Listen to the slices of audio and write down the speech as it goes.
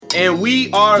And we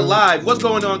are live. What's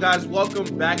going on, guys?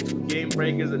 Welcome back to Game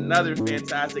Breakers. Another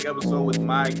fantastic episode with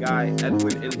my guy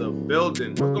Edwin in the building.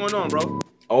 What's going on, bro?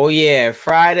 Oh yeah,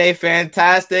 Friday,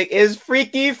 fantastic. It's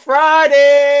Freaky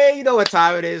Friday. You know what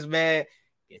time it is, man.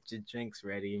 Get your drinks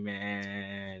ready,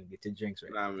 man. Get your drinks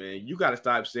ready. Nah, man, you gotta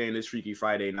stop saying this Freaky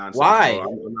Friday nonsense. Why?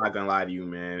 Bro. I'm not gonna lie to you,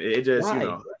 man. It just,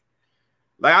 Why?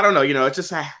 like I don't know. It's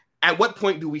just at what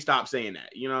point do we stop saying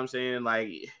that? You know what I'm saying?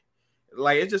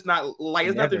 Like it's just not like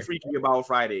it's nothing freaky about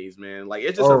Fridays, man. Like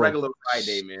it's just a regular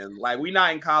Friday, man. Like we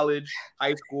not in college,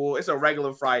 high school. It's a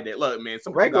regular Friday. Look, man,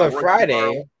 some regular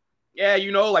Friday. Yeah,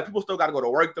 like people still got to go to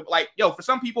work. For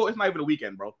some people, it's not even a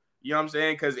weekend, bro. You know what I'm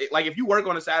saying? Because like if you work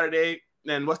on a Saturday,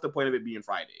 then what's the point of it being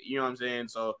Friday? You know what I'm saying?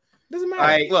 So doesn't matter.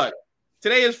 Like, look,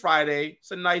 today is Friday.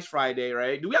 It's a nice Friday,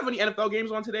 right? Do we have any NFL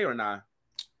games on today or not?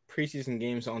 Preseason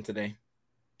games on today.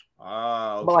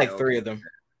 Oh, but like 3 of them.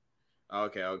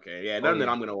 Okay. Yeah, nothing that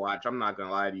I'm gonna watch. I'm not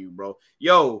gonna lie to you, bro.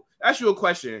 Yo, ask you a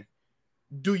question.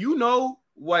 Do you know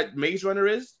what Maze Runner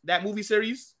is? That movie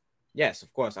series? Yes,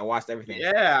 of course. I watched everything.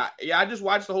 Yeah. I just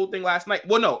watched the whole thing last night.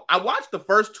 Well, no, I watched the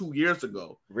first 2 years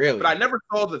ago. Really? But I never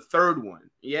saw the third one.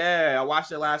 Yeah, I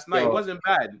watched it last night. It wasn't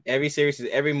bad.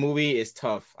 Every movie is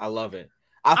tough. I love it.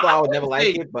 I thought I would never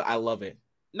like it, but I love it.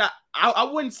 Nah, I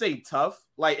wouldn't say tough.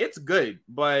 Like it's good,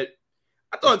 but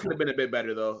I thought it could have been a bit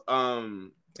better though.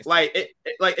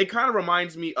 It kind of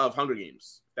reminds me of Hunger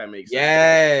Games. If that makes sense.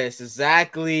 Yes,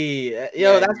 exactly.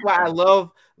 That's why I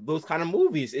love those kind of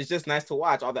movies. It's just nice to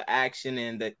watch all the action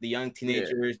and the young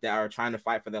teenagers that are trying to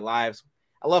fight for their lives.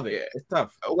 I love it. Yeah. It's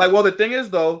tough. Well, the thing is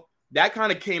though, that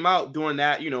kind of came out during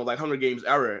that, like Hunger Games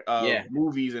era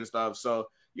movies and stuff. So,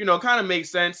 kind of makes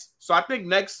sense. So I think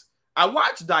next I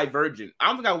watched Divergent. I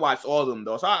don't think I watched all of them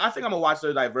though. So I think I'm gonna watch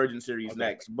the Divergent series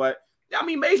next. But I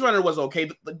mean, Maze Runner was okay.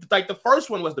 Like the first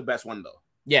one was the best one though.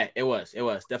 Yeah, it was. It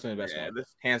was definitely the best one.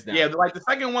 Hands down. Yeah, like the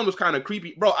second one was kind of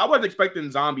creepy, bro. I wasn't expecting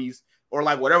zombies or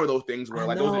like whatever those things were.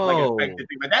 Like those like infected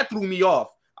things. Like that threw me off.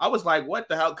 I was like, what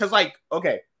the hell? Because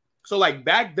so like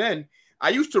back then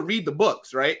I used to read the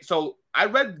books, right? So I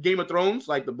read Game of Thrones,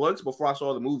 like the books, before I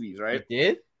saw the movies, right? You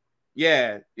did?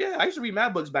 Yeah. I used to read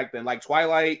mad books back then, like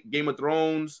Twilight, Game of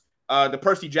Thrones, the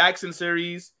Percy Jackson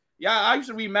series. Yeah, I used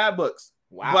to read mad books.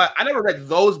 Wow. But I never read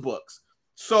those books.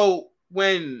 So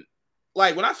when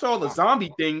I saw the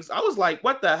zombie things, I was like,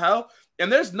 what the hell? And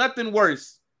there's nothing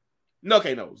worse. No,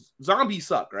 zombies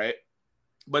suck, right?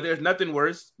 But there's nothing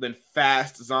worse than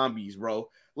fast zombies, bro.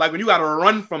 Like when you gotta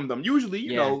run from them. Usually,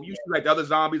 you see like the other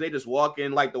zombies, they just walk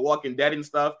in like the Walking Dead and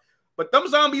stuff. But them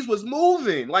zombies was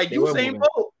moving. Like Usain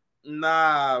Bolt.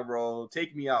 Nah, bro.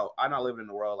 Take me out. I'm not living in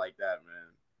a world like that, man.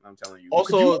 I'm telling you.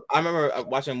 Also, I remember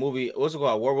watching a movie. What's it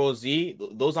called? World War Z.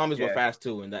 Those zombies were fast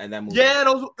too in that movie. Yeah,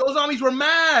 those zombies were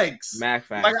max fast.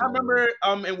 Like I remember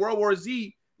in World War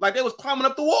Z, like they was climbing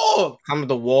up the wall. Climbing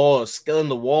the walls, scaling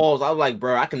the walls. I was like,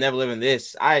 bro, I can never live in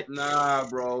this. Nah,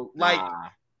 bro.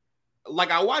 Like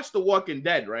I watched The Walking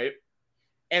Dead, right?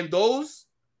 And those,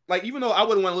 like, even though I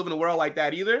wouldn't want to live in a world like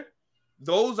that either,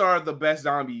 those are the best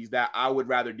zombies that I would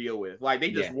rather deal with. Like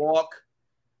they just walk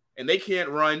and they can't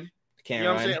run. You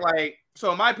know what I'm saying? Like,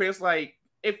 so in my opinion, like,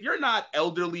 if you're not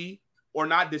elderly or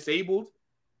not disabled,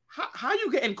 how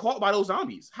you getting caught by those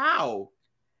zombies? How?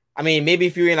 I mean, maybe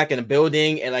if you're in like in a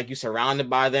building and like you're surrounded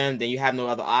by them, then you have no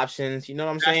other options. You know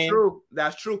what I'm saying?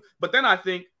 That's true. But then I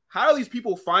think, how do these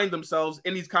people find themselves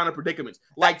in these kind of predicaments?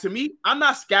 Like, to me, I'm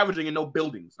not scavenging in no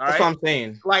buildings. All right? That's what I'm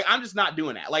saying. Like, I'm just not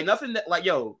doing that. Like, nothing that, like,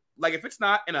 like if it's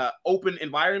not in an open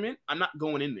environment, I'm not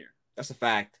going in there. That's a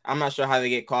fact. I'm not sure how they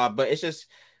get caught, but it's just,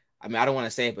 I mean, I don't want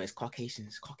to say it, but it's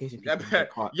Caucasians. Caucasian people get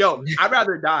caught. Yo, I'd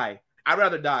rather die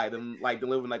than to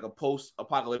live in like a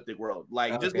post-apocalyptic world.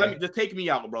 Like, just take me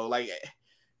out, bro. Like,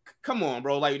 come on,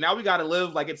 bro. Like, now we gotta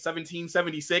live like it's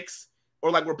 1776,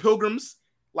 or like we're pilgrims.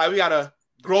 Like, we gotta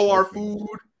grow our food.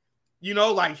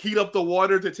 Like heat up the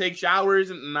water to take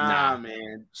showers. And nah,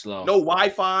 man. Slow. No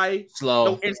Wi-Fi. Slow.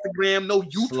 No Instagram. No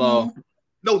YouTube. Slow.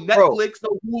 No Netflix,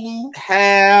 no Hulu.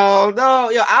 Hell no.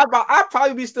 Yo, I'd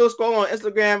probably be still scrolling on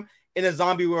Instagram in a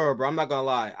zombie world, bro. I'm not gonna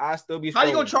lie. I'd still be scrolling. How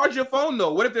you gonna charge your phone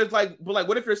though? What if there's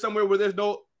what if you're somewhere where there's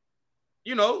no,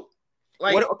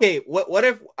 like what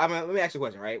if let me ask you a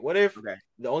question, right? What if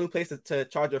the only place to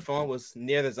charge your phone was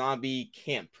near the zombie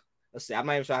camp? Let's see, I'm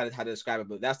not even sure how to describe it,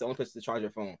 but that's the only place to charge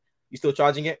your phone. You still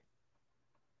charging it?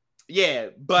 Yeah,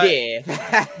 but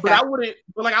I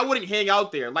wouldn't hang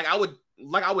out there.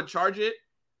 I would charge it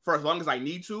for as long as I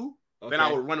need to, then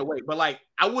I would run away. But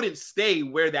I wouldn't stay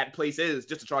where that place is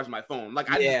just to charge my phone. I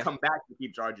just come back to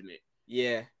keep charging it.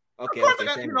 Yeah. Okay. Of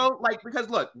course, because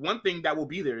look, one thing that will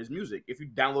be there is music. If you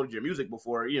downloaded your music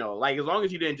before, as long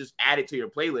as you didn't just add it to your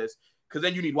playlist, because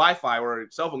then you need Wi-Fi or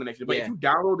cell phone connection. But if you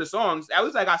download the songs, at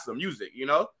least I got some music, you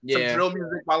know, some drill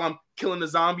music while I'm killing the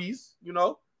zombies, you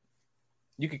know.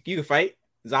 You can fight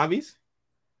zombies.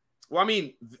 Well, I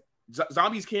mean,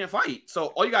 zombies can't fight, so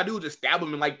all you gotta do is just stab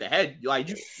them in like the head, like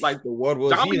the World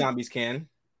War Z zombies can.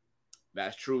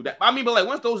 That's true. But like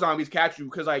once those zombies catch you,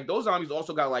 because like those zombies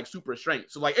also got like super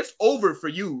strength, so like it's over for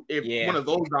you if one of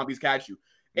those zombies catch you.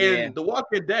 And The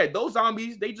Walking Dead, those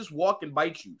zombies, they just walk and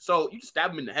bite you. So you just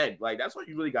stab them in the head. Like, that's what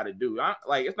you really got to do.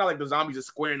 Like, it's not like the zombies are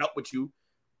squaring up with you.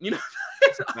 You know?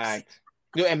 Right.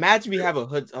 Yo, imagine we have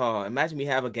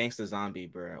a gangster zombie,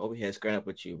 bro, over here squaring up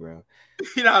with you, bro.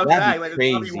 You know what I'm saying? Like,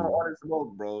 crazy. You want to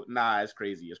smoke, bro. Nah, it's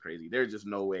crazy. It's crazy. There's just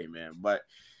no way, man. But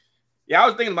yeah, I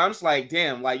was thinking about it. I'm just like,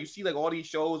 damn, like you see like all these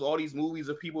shows, all these movies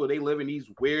of people, they live in these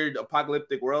weird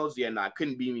apocalyptic worlds. Yeah, nah,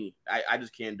 couldn't be me. I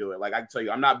just can't do it. Like I can tell you,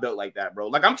 I'm not built like that, bro.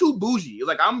 Like I'm too bougie.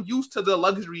 Like I'm used to the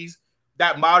luxuries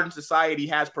that modern society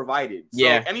has provided. So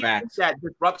anything that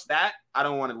disrupts that, I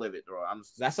don't want to live it, bro.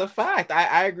 That's a fact.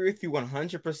 I agree with you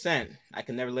 100%. I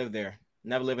can never live there.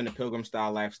 Never live in a pilgrim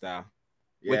style lifestyle.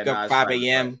 Wake up 5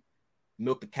 a.m.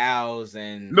 Milk the cows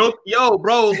and milk, yo,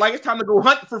 bro. Like it's time to go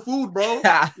hunt for food, bro.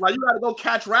 Like you gotta go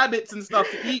catch rabbits and stuff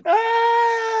to eat. Chill.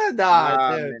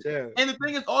 And the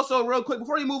thing is, also, real quick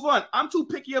before you move on, I'm too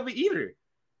picky of an eater.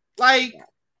 Like,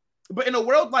 but in a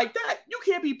world like that, you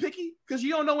can't be picky because you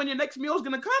don't know when your next meal is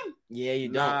gonna come. Yeah, you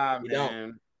don't. Nah, you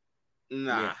man.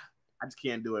 Nah, I just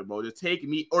can't do it, bro. Just take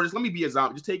me, or just let me be a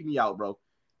zombie. Just take me out, bro.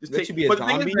 Just take me. But the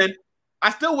thing is, then, I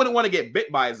still wouldn't want to get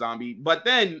bit by a zombie. But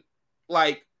then,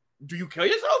 like, do you kill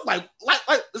yourself? Like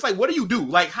it's like, what do you do?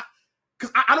 Like,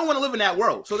 because I don't want to live in that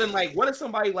world. So then, like, what does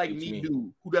somebody like me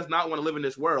do who does not want to live in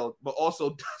this world, but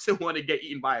also doesn't want to get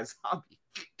eaten by a zombie?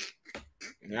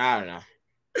 I don't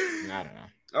know.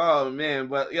 Oh man,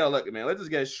 but yo, look, man, let's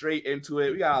just get straight into it.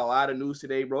 We got a lot of news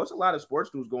today, bro. It's a lot of sports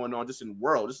news going on just in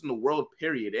the world,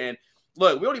 period. And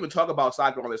look, we don't even talk about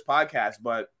soccer on this podcast,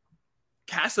 but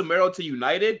Casemiro to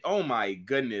United, oh my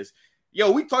goodness. Yo,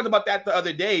 we talked about that the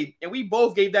other day, and we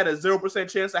both gave that a 0%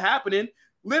 chance of happening.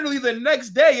 Literally the next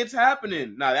day, it's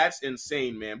happening. Now, that's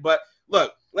insane, man. But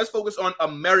look, let's focus on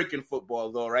American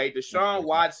football, though, right? Deshaun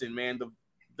Watson, man,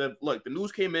 the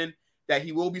news came in that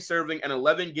he will be serving an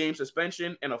 11-game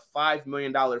suspension and a $5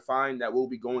 million fine that will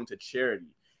be going to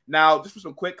charity. Now, just for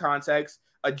some quick context,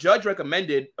 a judge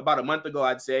recommended about a month ago,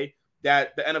 I'd say,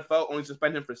 that the NFL only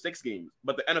suspend him for 6 games.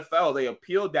 But the NFL, they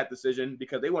appealed that decision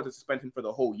because they want to suspend him for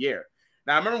the whole year.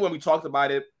 Now, I remember when we talked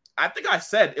about it, I think I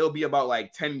said it'll be about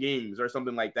like 10 games or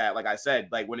something like that. Like I said,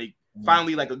 like when they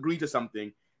finally like agreed to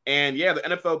something. And yeah, the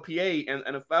NFLPA and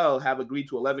NFL have agreed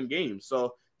to 11 games.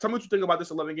 So tell me what you think about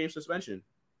this 11-game suspension.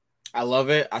 I love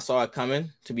it. I saw it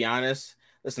coming, to be honest.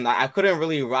 Listen, I couldn't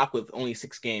really rock with only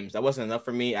 6 games. That wasn't enough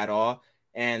for me at all.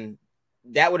 And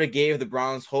that would have gave the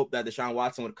Browns hope that Deshaun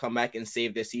Watson would come back and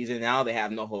save their season. Now they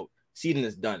have no hope. Season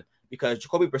is done because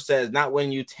Jacoby Brissett is not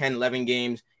winning you 10, 11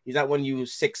 games. He's not winning you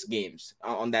 6 games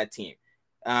on that team.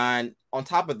 And on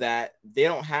top of that, they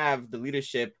don't have the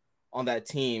leadership on that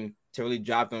team to really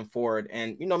drive them forward.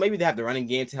 And, you know, maybe they have the running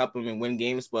game to help them and win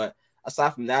games. But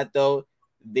aside from that, though,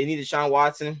 they need Deshaun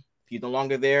Watson. He's no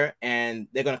longer there. And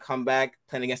they're going to come back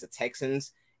playing against the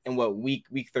Texans in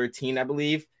week 13, I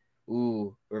believe.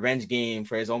 Ooh, revenge game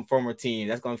for his own former team.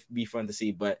 That's going to be fun to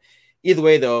see. But either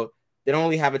way, though, they don't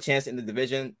really have a chance in the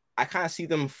division. I kind of see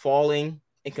them falling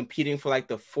and competing for like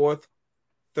the 4th,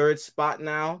 3rd spot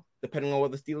now, depending on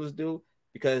what the Steelers do,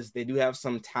 because they do have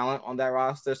some talent on that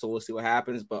roster. So we'll see what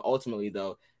happens. But ultimately,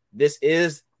 though, this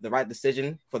is the right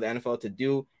decision for the NFL to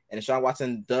do. And Deshaun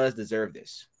Watson does deserve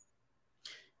this.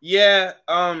 Yeah.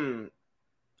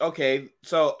 Okay.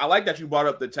 So I like that you brought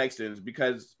up the Texans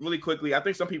because really quickly, I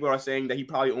think some people are saying that he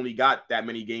probably only got that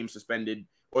many games suspended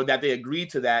or that they agreed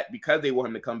to that because they want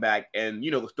him to come back. And,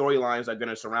 you know, the storylines are going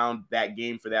to surround that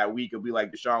game for that week. It'll be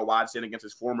like Deshaun Watson against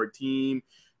his former team,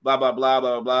 blah, blah, blah,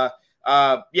 blah, blah.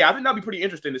 Yeah, I think that'll be pretty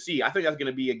interesting to see. I think that's going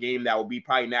to be a game that will be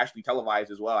probably nationally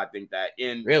televised as well. I think that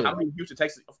in Houston,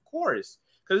 Texas, of course,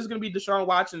 because it's going to be Deshaun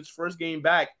Watson's first game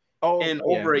back in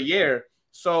over a year.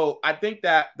 So I think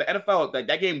that the NFL,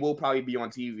 that game will probably be on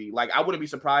TV. Like, I wouldn't be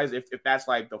surprised if that's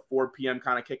like the 4 p.m.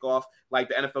 kind of kickoff, like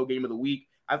the NFL game of the week.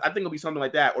 I think it'll be something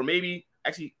like that. Or maybe,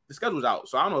 actually, the schedule's out.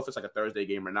 So I don't know if it's like a Thursday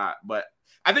game or not. But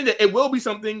I think that it will be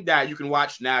something that you can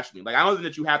watch nationally. Like, I don't think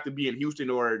that you have to be in Houston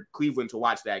or Cleveland to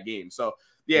watch that game. So,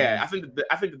 yeah, I think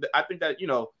that, you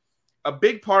know, a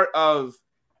big part of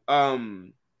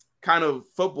kind of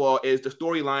football is the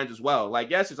storylines as well. Like,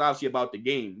 yes, it's obviously about the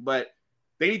game, but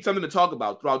they need something to talk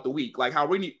about throughout the week, like how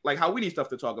we need stuff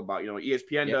to talk about. You know,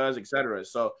 ESPN does, etc.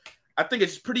 So I think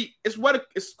it's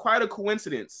quite a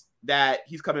coincidence that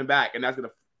he's coming back, and that's going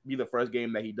to be the first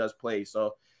game that he does play.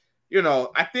 So, you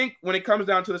know, I think when it comes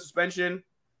down to the suspension,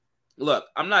 look,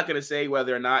 I'm not going to say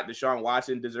whether or not Deshaun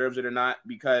Watson deserves it or not,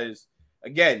 because,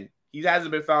 again, he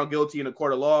hasn't been found guilty in a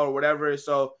court of law or whatever.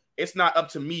 So it's not up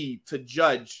to me to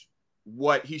judge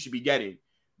what he should be getting.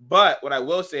 But what I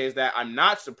will say is that I'm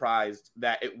not surprised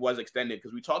that it was extended,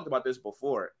 because we talked about this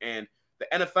before. And the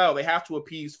NFL, they have to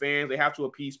appease fans. They have to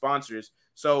appease sponsors.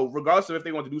 So regardless of if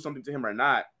they want to do something to him or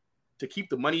not, to keep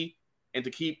the money and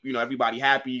to keep, you know, everybody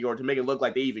happy, or to make it look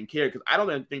like they even care, because I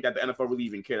don't think that the NFL really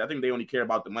even cares. I think they only care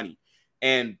about the money.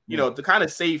 And, you know, to kind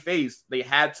of save face, they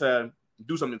had to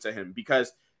do something to him,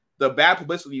 because the bad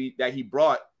publicity that he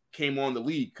brought came on the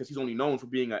league, because he's only known for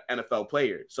being an NFL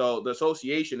player. So the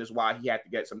association is why he had to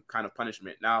get some kind of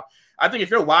punishment. Now, I think if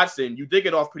you're Watson, you did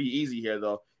get off pretty easy here,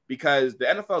 though, because the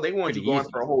NFL, they wanted you going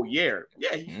for a whole year.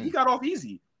 Yeah, he got off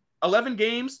easy. 11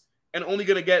 games and only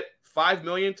going to get $5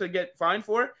 million to get fined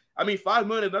for it. I mean, $5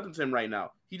 million is nothing to him right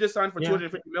now. He just signed for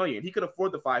 $250 million. He could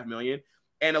afford the $5 million.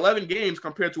 And 11 games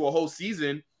compared to a whole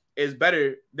season is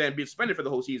better than being suspended for the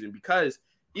whole season, because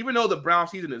even though the Brown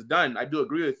season is done, I do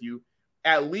agree with you,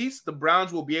 at least the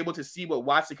Browns will be able to see what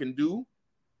Watson can do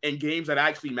in games that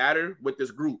actually matter with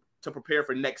this group to prepare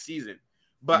for next season.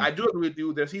 But I do agree with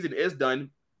you, their season is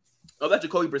done. That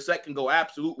Jacoby Brissett can go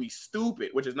absolutely stupid,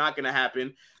 which is not going to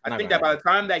happen. I think that by the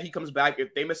time that he comes back,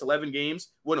 if they miss 11 games,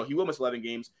 well, no, he will miss 11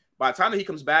 games. By the time that he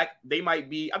comes back, they might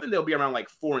be, I think they'll be around like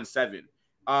 4-7.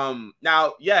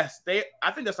 Now, yes,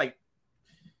 I think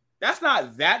that's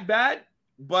not that bad,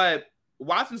 but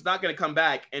Watson's not going to come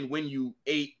back and win you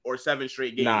 8 or 7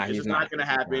 straight games. It's just not going to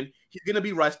happen. He's going to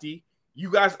be rusty.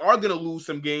 You guys are going to lose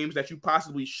some games that you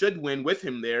possibly should win with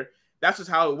him there. That's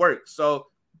just how it works. So,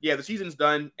 yeah, the season's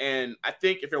done. And I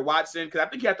think if you're Watson, because I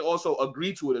think you have to also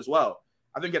agree to it as well.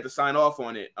 I think you have to sign off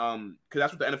on it, because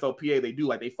that's what the NFLPA, they do.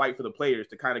 Like, they fight for the players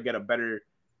to kind of get a better,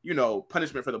 you know,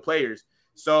 punishment for the players.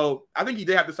 So I think he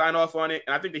did have to sign off on it.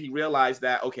 And I think that he realized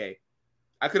that, okay,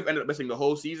 I could have ended up missing the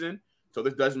whole season. So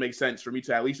this does make sense for me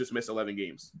to at least just miss 11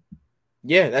 games.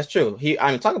 Yeah, that's true.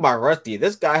 Talking about rusty.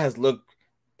 This guy has looked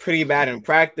pretty bad in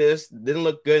practice. Didn't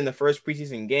look good in the first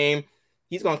preseason game.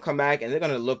 He's going to come back, and they're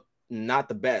going to look not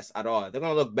the best at all. They're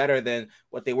going to look better than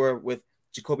what they were with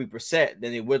Jacoby Brissett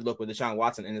than they would look with Deshaun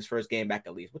Watson in his first game back,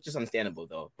 at least, which is understandable,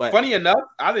 though. But funny enough,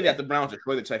 I think that the Browns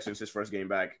destroy the Texans his first game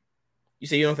back. You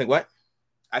say you don't think what?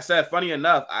 I said, funny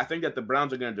enough, I think that the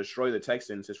Browns are going to destroy the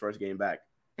Texans his first game back.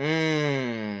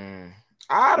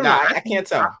 I don't know. I can't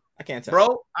tell. I can't tell.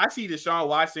 Bro, I see Deshaun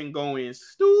Watson going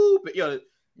stupid.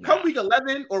 Come week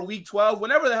 11 or week 12,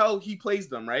 whenever the hell he plays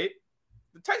them, right?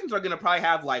 The Texans are going to probably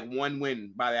have like one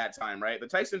win by that time, right? The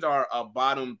Texans are a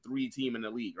bottom 3 team in the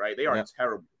league, right? They are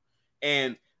terrible.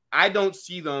 And I don't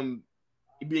see them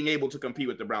being able to compete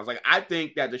with the Browns. Like, I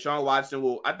think that Deshaun Watson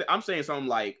will, I'm saying something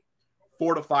like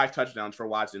 4 to 5 touchdowns for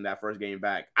Watson that first game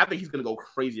back. I think he's going to go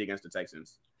crazy against the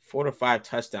Texans. 4 to 5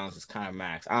 touchdowns is kind of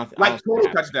max.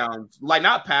 Total touchdowns, like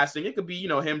not passing. It could be,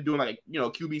 him doing like,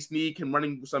 QB sneak, him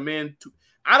running some in.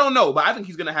 I don't know, but I think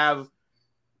he's going to have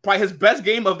probably his best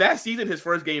game of that season, his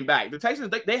first game back. The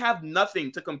Texans, they have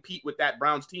nothing to compete with that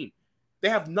Browns team. They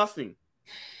have nothing.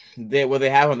 What they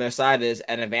have on their side is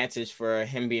an advantage for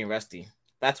him being rusty.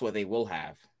 That's what they will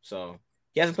have. So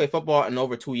he hasn't played football in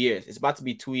over 2 years. It's about to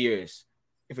be 2 years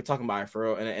if we're talking about it for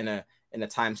real in a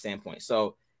time standpoint.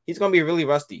 So he's going to be really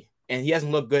rusty, and he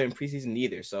hasn't looked good in preseason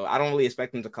either. So I don't really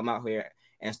expect him to come out here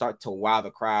and start to wow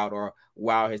the crowd or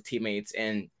wow his teammates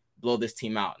and blow this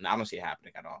team out. And I don't see it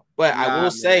happening at all. But I will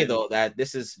say, though, that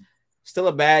this is still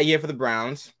a bad year for the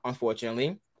Browns,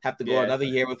 unfortunately. Have to go another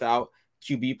year without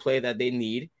QB play that they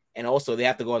need. And also they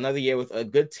have to go another year with a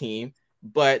good team,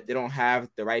 but they don't have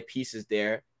the right pieces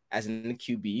there as in the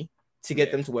QB to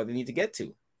get them to where they need to get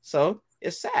to. So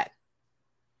it's sad.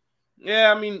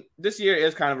 Yeah, I mean, this year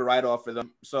is kind of a write-off for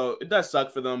them. So it does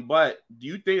suck for them. But do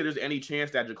you think that there's any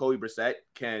chance that Jacoby Brissett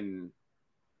can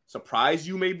surprise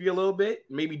you maybe a little bit?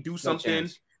 Maybe do something,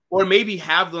 or maybe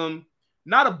have them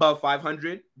not above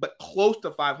 500, but close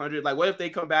to 500. Like, what if they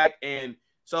come back and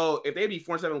so if they'd be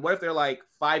 4-7, what if they're like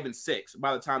 5-6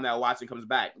 by the time that Watson comes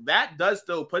back? That does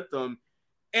still put them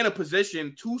in a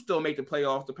position to still make the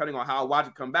playoffs, depending on how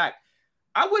Watson come back.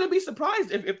 I wouldn't be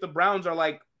surprised if the Browns are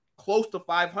like close to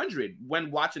 500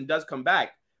 when Watson does come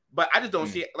back. But I just don't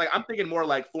see it. Like, I'm thinking more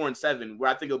like 4-7, where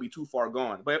I think it'll be too far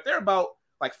gone. But if they're about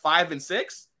like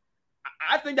 5-6,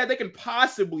 I think that they can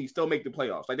possibly still make the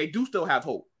playoffs. Like, they do still have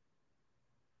hope.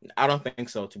 I don't think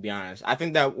so, to be honest. I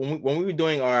think that when we were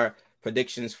doing our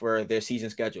predictions for their season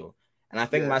schedule, and I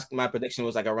think my prediction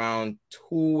was like around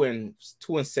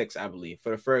 2-6, I believe,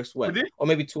 for the first or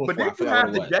maybe 2-4. But did you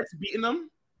have the Jets beating them?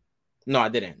 No, I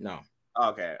didn't. No.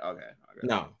 Okay.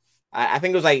 No. I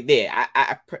think it was like there.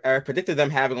 I predicted them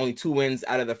having only 2 wins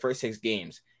out of the first 6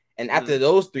 games. And after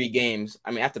those 3 games,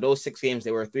 after those 6 games,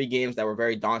 there were 3 games that were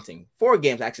very daunting. 4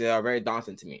 games actually that are very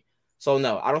daunting to me. So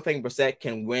no, I don't think Brissett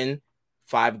can win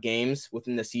 5 games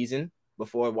within the season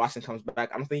before Watson comes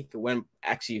back. I don't think he can win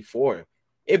actually 4.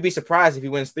 It'd be surprised if he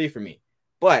wins 3 for me.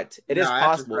 But it is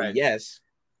possible, yes.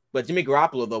 But Jimmy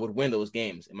Garoppolo though would win those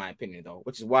games, in my opinion, though,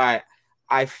 which is why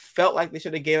I felt like they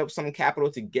should have gave up some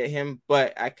capital to get him,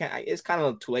 but it's kind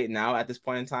of too late now at this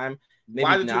point in time.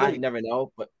 Maybe not. You never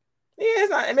know. But yeah,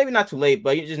 it's not. Maybe not too late,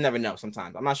 but you just never know.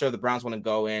 Sometimes I'm not sure if the Browns want to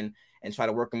go in and try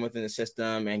to work him within the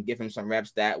system and give him some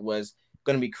reps that was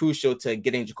going to be crucial to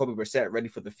getting Jacoby Brissett ready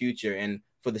for the future and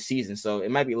for the season. So it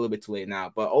might be a little bit too late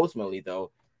now. But ultimately,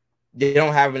 though, they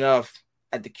don't have enough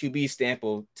at the QB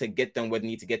sample to get them where they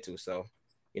need to get to. So,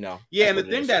 Yeah, and the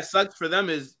thing that sucks for them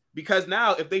is because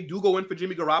now if they do go in for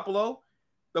Jimmy Garoppolo,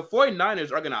 the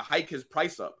 49ers are going to hike his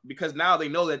price up because now they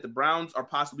know that the Browns are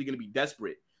possibly going to be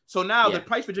desperate. So now the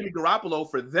price for Jimmy Garoppolo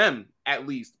for them at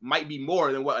least might be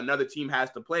more than what another team has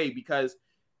to play because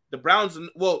the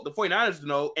 49ers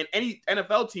know, and any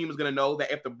NFL team is going to know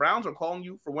that if the Browns are calling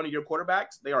you for one of your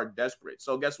quarterbacks, they are desperate.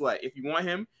 So guess what? If you want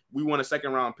him, we want a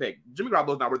second-round pick. Jimmy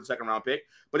Garoppolo's not worth a second-round pick,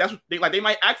 but that's what they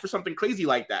might ask for something crazy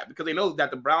like that because they know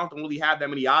that the Browns don't really have that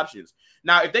many options.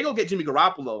 Now, if they go get Jimmy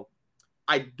Garoppolo,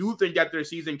 I do think that their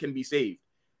season can be saved.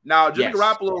 Now, Jimmy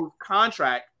Garoppolo's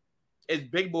contract is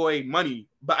big boy money,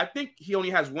 but I think he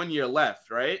only has 1 year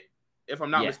left, right? If I'm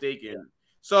not mistaken. Yeah.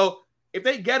 So if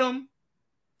they get him,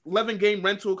 11-game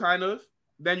rental kind of,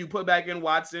 then you put back in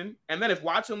Watson. And then if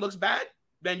Watson looks bad,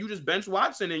 then you just bench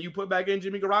Watson and you put back in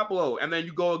Jimmy Garoppolo. And then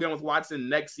you go again with Watson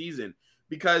next season.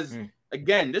 Because,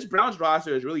 again, this Browns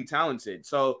roster is really talented.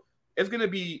 So it's going to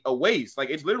be a waste.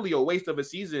 Like, it's literally a waste of a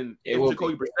season if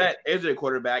Jacoby Brissett is a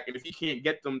quarterback and if he can't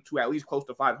get them to at least close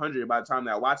to 500 by the time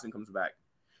that Watson comes back.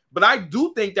 But I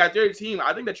do think that their team,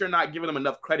 I think that you're not giving them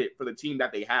enough credit for the team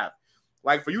that they have.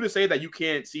 Like, for you to say that you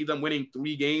can't see them winning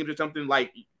 3 games or something,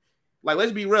 like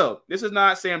let's be real. This is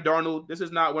not Sam Darnold. This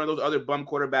is not one of those other bum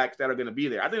quarterbacks that are going to be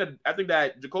there. I think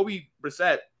that Jacoby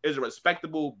Brissett is a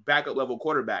respectable backup level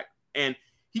quarterback, and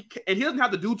he doesn't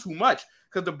have to do too much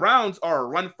because the Browns are a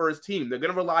run first team. They're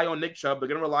going to rely on Nick Chubb. They're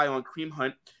going to rely on Kareem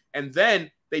Hunt, and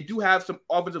then they do have some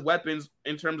offensive weapons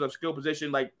in terms of skill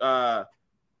position, like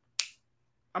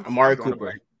Amari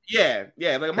Cooper. Yeah,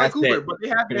 like Amari Cooper. But they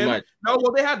have him. Much. No,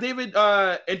 well, they have David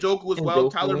Njoku as well.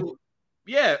 Tyler,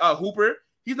 Hooper.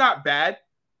 He's not bad.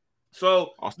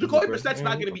 So Jacoby Brissett's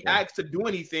not going to be asked to do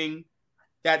anything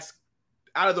that's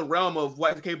out of the realm of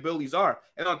what his capabilities are.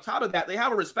 And on top of that, they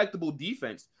have a respectable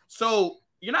defense. So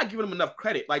you're not giving them enough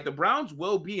credit. Like the Browns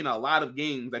will be in a lot of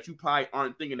games that you probably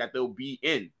aren't thinking that they'll be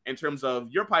in terms of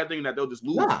you're probably thinking that they'll just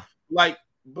lose. Nah.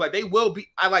 But they will be.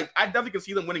 I definitely can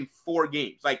see them winning 4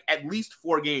 games, like at least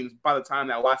 4 games by the time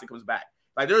that Watson comes back.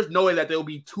 Like there's no way that they'll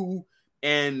be 2-10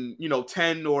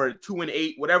 or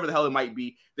 2-8, whatever the hell it might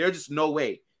be. There's just no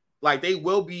way. Like they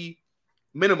will be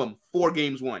minimum 4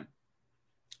 games won.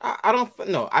 I don't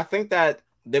know. I think that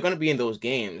they're going to be in those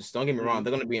games. Don't get me wrong.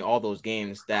 They're going to be in all those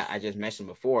games that I just mentioned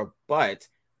before. But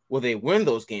will they win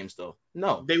those games though?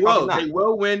 No, they will. They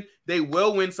will win. They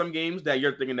will win some games that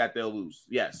you're thinking that they'll lose.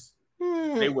 Yes.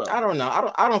 They will. I don't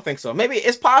know. I don't think so. Maybe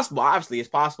it's possible. Obviously, it's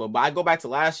possible. But I go back to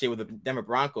last year with the Denver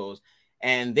Broncos,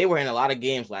 and they were in a lot of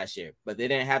games last year, but they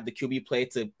didn't have the QB play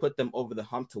to put them over the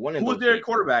hump to win. Who was their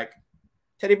quarterback?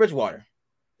 Teddy Bridgewater.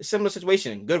 A similar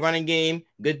situation. Good running game,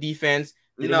 good defense.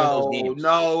 No,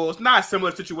 it's not a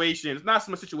similar situation. It's not a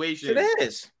similar situation. It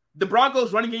is. The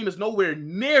Broncos' running game is nowhere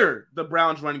near the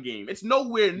Browns' running game. It's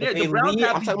nowhere near. The Browns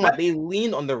I'm talking about they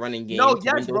lean on the running game. No,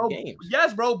 yes, bro.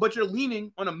 Yes, bro. But you're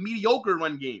leaning on a mediocre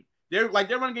run game. Their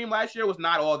run game last year was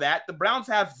not all that. The Browns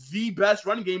have the best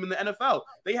running game in the NFL.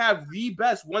 They have the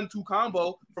best 1-2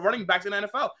 combo for running backs in the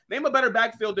NFL. Name a better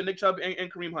backfield than Nick Chubb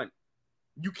and Kareem Hunt.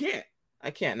 You can't.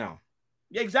 I can't. No.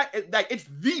 Yeah, exactly. Like it's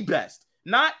the best,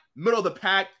 not middle of the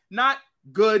pack, not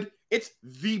good. It's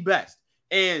the best.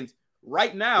 And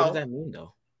right now, what does that mean,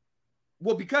 though?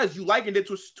 Well, because you likened it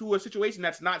to a situation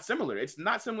that's not similar. It's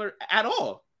not similar at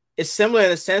all. It's similar in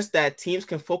the sense that teams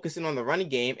can focus in on the running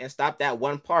game and stop that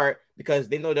one part because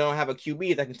they know they don't have a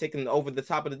QB that can take them over the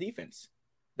top of the defense.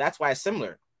 That's why it's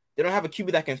similar. They don't have a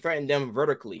QB that can threaten them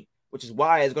vertically, which is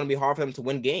why it's going to be hard for them to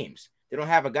win games. They don't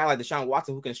have a guy like Deshaun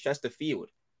Watson who can stretch the field.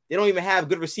 They don't even have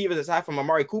good receivers aside from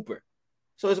Amari Cooper.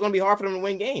 So it's going to be hard for them to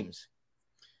win games.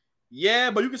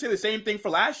 Yeah, but you can say the same thing for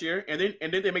last year, and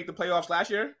then they make the playoffs last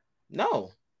year.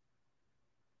 No,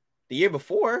 The year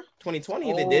before,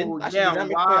 2020, they did. Oh, Last year yeah, did not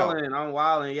make playoffs. I'm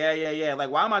wilding. Yeah. Like,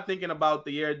 why am I thinking about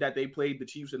the year that they played the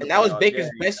Chiefs in the And that was playoffs? Yeah, Baker's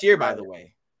best year, by right. the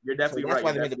way. You're So definitely that's right.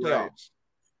 why You're they made the definitely right. playoffs.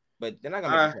 But they're not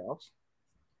gonna make the playoffs.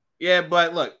 Yeah,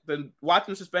 but look, the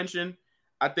Watson suspension,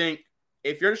 I think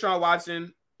if you're Deshaun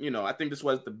Watson, I think this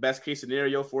was the best case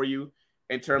scenario for you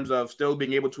in terms of still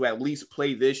being able to at least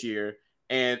play this year.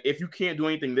 And if you can't do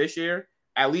anything this year,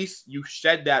 at least you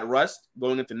shed that rust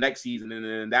going into next season, and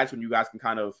then that's when you guys can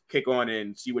kind of kick on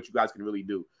and see what you guys can really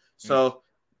do. So,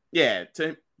 yeah,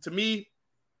 to me,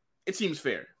 it seems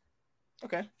fair.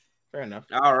 Okay, fair enough.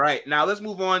 All right, now let's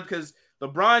move on because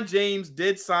LeBron James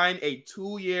did sign a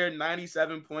 2-year,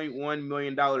 $97.1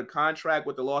 million contract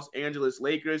with the Los Angeles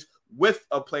Lakers with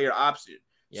a player option.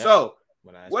 Yep. So,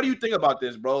 what do you think about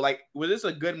this, bro? Like, was this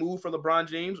a good move for LeBron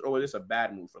James or was this a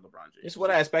bad move for LeBron James? It's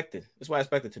what I expected. It's what I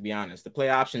expected, to be honest. The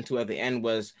player option at the end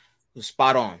was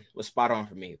spot on. Was spot on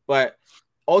for me. But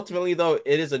ultimately, though,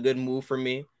 it is a good move for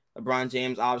me. LeBron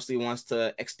James obviously wants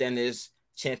to extend his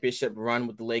championship run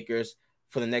with the Lakers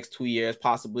for the next 2 years,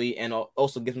 possibly, and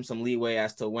also give him some leeway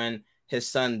as to when his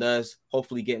son does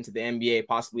hopefully get into the NBA,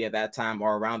 possibly at that time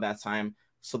or around that time,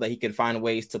 so that he can find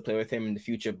ways to play with him in the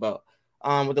future. But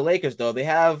with the Lakers, though, they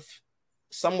have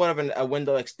somewhat of a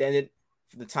window extended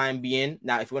for the time being.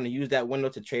 Now, if you want to use that window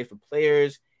to trade for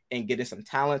players and get in some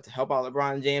talent to help out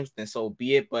LeBron James, then so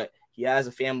be it. But he has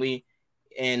a family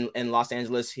in Los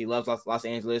Angeles. He loves Los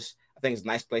Angeles. I think it's a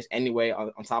nice place anyway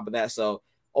on top of that. So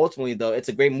ultimately, though, it's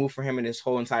a great move for him and his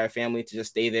whole entire family to just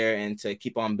stay there and to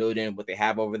keep on building what they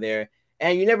have over there.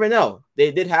 And you never know.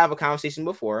 They did have a conversation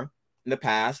before in the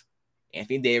past.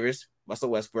 Anthony Davis, Russell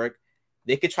Westbrook.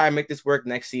 They could try and make this work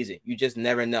next season. You just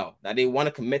never know. Now, they want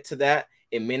to commit to that.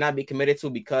 It may not be committed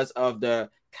to because of the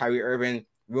Kyrie Irving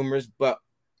rumors. But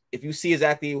if you see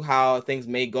exactly how things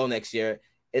may go next year,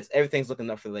 everything's looking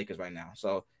up for the Lakers right now.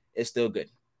 So it's still good.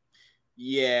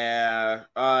 Yeah,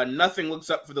 nothing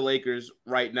looks up for the Lakers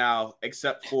right now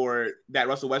except for that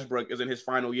Russell Westbrook is in his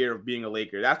final year of being a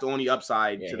Laker. That's the only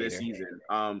upside to this season.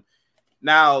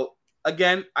 Now,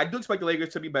 again, I do expect the Lakers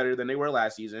to be better than they were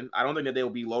last season. I don't think that they will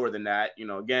be lower than that.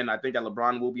 Again, I think that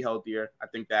LeBron will be healthier. I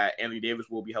think that Anthony Davis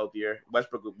will be healthier.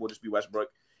 Westbrook will just be Westbrook.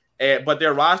 But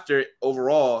their roster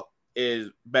overall is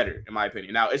better, in my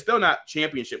opinion. Now, it's still not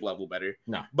championship level better,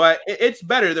 but it's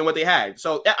better than what they had.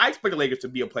 So I expect the Lakers to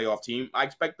be a playoff team. I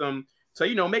expect them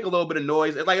to, make a little bit of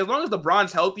noise. Like, as long as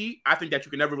LeBron's healthy, I think that you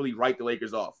can never really write the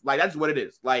Lakers off. Like, that's what it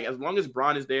is. Like, as long as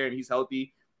Bron is there and he's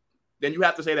healthy, then you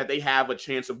have to say that they have a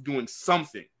chance of doing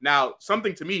something. Now,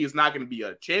 something to me is not going to be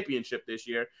a championship this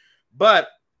year, but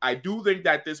I do think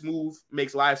that this move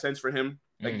makes a lot of sense for him.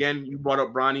 Again, you brought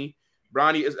up Bronny.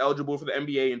 Bronny is eligible for the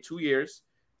NBA in 2 years.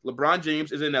 LeBron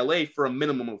James is in LA for a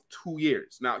minimum of 2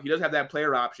 years. Now, he does have that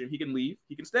player option. He can leave.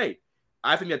 He can stay.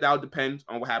 I think that would depend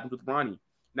on what happens with Bronny.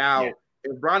 Now,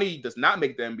 if Bronny does not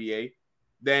make the NBA,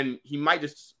 then he might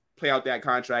just play out that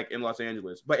contract in Los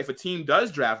Angeles. But if a team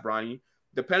does draft Bronny,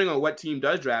 depending on what team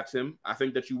does draft him, I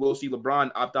think that you will see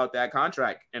LeBron opt out that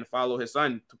contract and follow his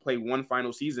son to play one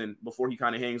final season before he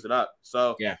kind of hangs it up.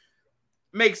 So,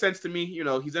 makes sense to me.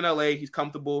 He's in LA. He's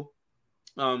comfortable.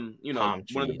 One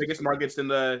of the biggest markets in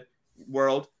the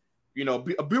world,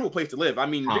 a beautiful place to live. I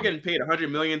mean, you're getting paid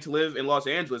 $100 million to live in Los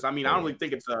Angeles. I mean, I don't really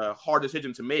think it's a hard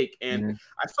decision to make. And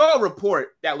I saw a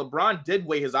report that LeBron did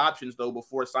weigh his options though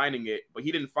before signing it, but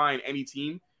he didn't find any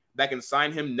team that can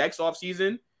sign him next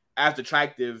offseason as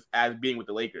attractive as being with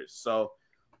the Lakers. So,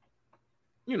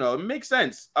 it makes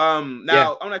sense. Now I'm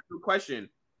gonna ask you a question.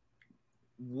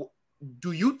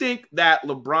 Do you think that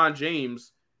LeBron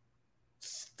James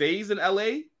stays in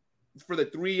LA for the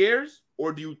 3 years,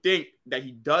 or do you think that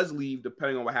he does leave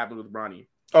depending on what happens with Bronny?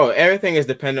 Oh, everything is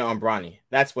dependent on Bronny.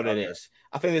 That's what it is.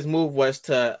 I think this move was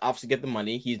to obviously get the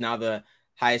money. He's now the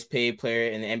highest paid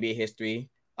player in the NBA history,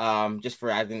 just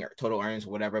for I think total earnings or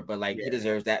whatever. But he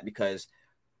deserves that because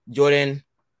Jordan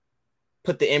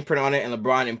put the imprint on it, and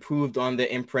LeBron improved on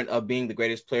the imprint of being the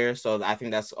greatest player. So I think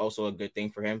that's also a good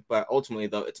thing for him. But ultimately,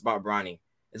 though, it's about Bronny.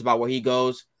 It's about where he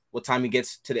goes, what time he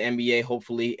gets to the NBA,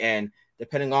 hopefully, and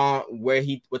depending on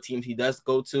what teams he does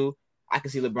go to, I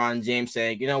can see LeBron James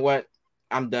saying, you know what,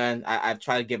 I'm done. I've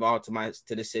tried to give all to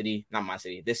this city, not my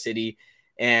city, this city,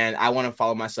 and I want to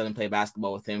follow my son and play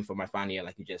basketball with him for my final year,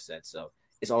 like you just said. So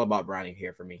it's all about Bronny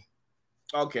here for me.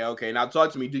 Okay. Now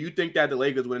talk to me. Do you think that the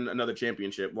Lakers win another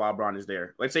championship while Bron is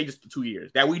there? Let's say just 2 years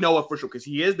that we know of for sure, because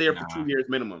he is there for 2 years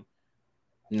minimum.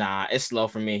 Nah, it's slow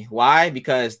for me. Why?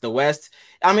 Because the West,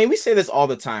 I mean, we say this all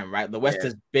the time, right? The West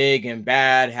is big and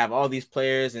bad, have all these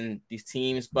players and these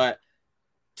teams. But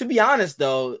to be honest,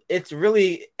 though, it's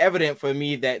really evident for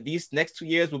me that these next 2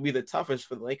 years will be the toughest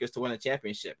for the Lakers to win a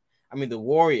championship. I mean, the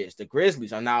Warriors, the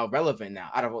Grizzlies are now relevant now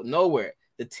out of nowhere.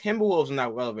 The Timberwolves are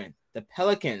now relevant. The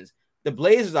Pelicans, the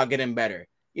Blazers are getting better.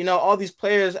 You know, all these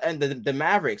players, and the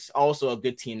Mavericks also a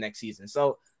good team next season.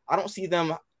 So I don't see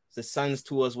them, the Suns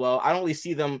too as well. I don't really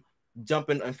see them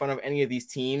jumping in front of any of these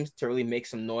teams to really make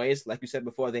some noise. Like you said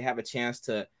before, they have a chance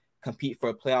to compete for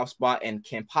a playoff spot and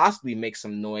can possibly make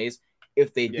some noise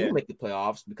if they do make the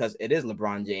playoffs, because it is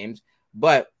LeBron James.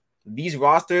 But these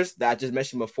rosters that I just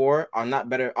mentioned before are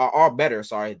better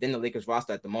than the Lakers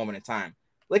roster at the moment in time.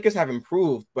 Lakers have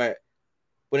improved, but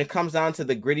when it comes down to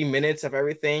the gritty minutes of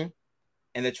everything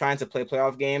and they're trying to play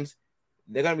playoff games,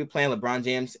 they're going to be playing LeBron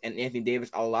James and Anthony Davis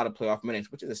a lot of playoff minutes,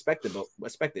 which is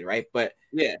expected, right? But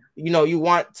yeah, you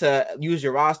want to use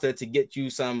your roster to get you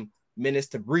some minutes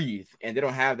to breathe, and they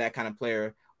don't have that kind of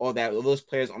player or those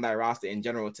players on that roster in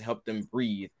general to help them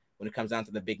breathe when it comes down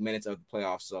to the big minutes of the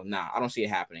playoffs. So I don't see it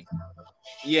happening.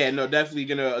 Yeah, no, definitely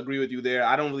gonna agree with you there.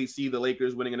 I don't really see the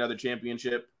Lakers winning another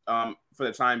championship for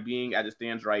the time being as it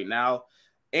stands right now.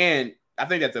 And I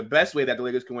think that the best way that the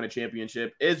Lakers can win a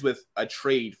championship is with a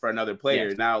trade for another player.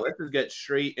 Yes. Now, let's just get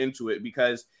straight into it,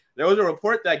 because there was a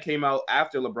report that came out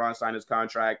after LeBron signed his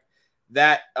contract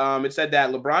that it said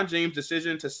that LeBron James'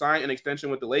 decision to sign an extension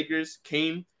with the Lakers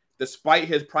came despite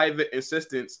his private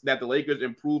insistence that the Lakers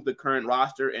improve the current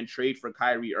roster and trade for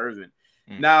Kyrie Irving.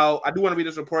 Now, I do want to read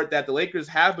this report that the Lakers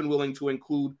have been willing to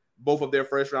include both of their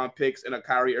first-round picks in a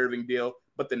Kyrie Irving deal,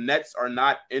 but the Nets are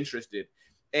not interested.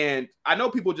 And I know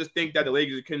people just think that the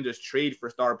Lakers can just trade for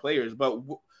star players, but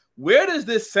where does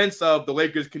this sense of the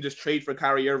Lakers can just trade for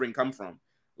Kyrie Irving come from?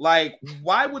 Like,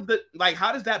 why would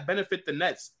how does that benefit the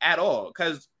Nets at all?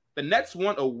 Because the Nets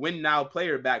want a win-now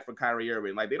player back for Kyrie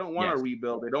Irving. Like, they don't want to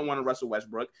rebuild. They don't want to Russell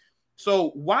Westbrook.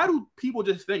 So why do people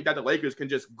just think that the Lakers can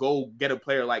just go get a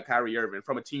player like Kyrie Irving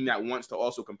from a team that wants to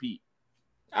also compete?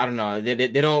 I don't know. They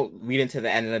don't read into the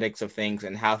analytics of things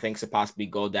and how things could possibly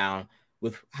go down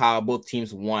with how both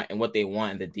teams want and what they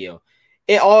want in the deal.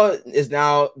 It all is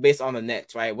now based on the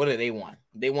Nets, right? What do they want?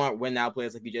 They want win-now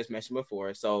players like you just mentioned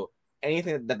before. So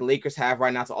anything that the Lakers have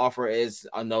right now to offer is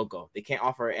a no-go. They can't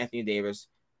offer Anthony Davis.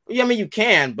 I mean, you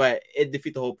can, but it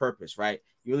defeats the whole purpose, right?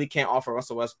 You really can't offer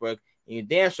Russell Westbrook, and you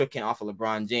damn sure can't offer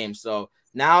LeBron James. So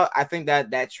now I think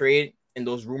that trade and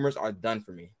those rumors are done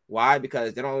for me. Why?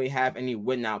 Because they don't really have any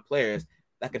win-now players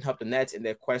that can help the Nets in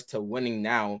their quest to winning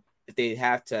now if they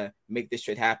have to make this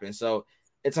trade happen. So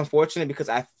it's unfortunate, because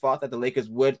I thought that the Lakers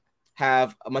would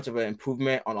have a much of an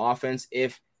improvement on offense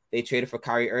if they traded for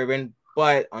Kyrie Irving.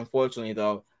 But unfortunately,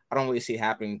 though, I don't really see it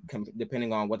happening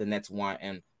depending on what the Nets want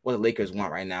and what the Lakers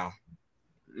want right now.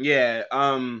 Yeah.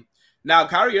 Now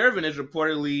Kyrie Irving is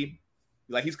reportedly,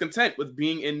 like, he's content with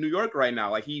being in New York right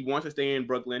now. Like, he wants to stay in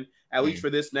Brooklyn at least for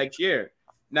this next year.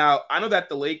 Now, I know that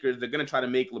the Lakers, they're going to try to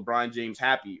make LeBron James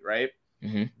happy, right?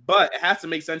 Mm-hmm. But it has to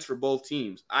make sense for both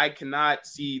teams. I cannot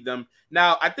see them.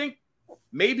 Now, I think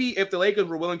maybe if the Lakers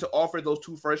were willing to offer those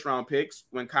 2 first-round picks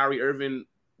when Kyrie Irving,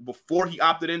 before he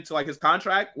opted into like his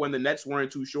contract, when the Nets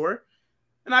weren't too sure,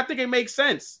 and I think it makes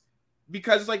sense,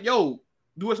 because it's like, yo,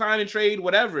 do a sign and trade,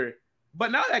 whatever.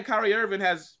 But now that Kyrie Irving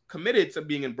has committed to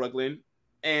being in Brooklyn,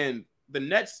 and the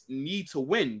Nets need to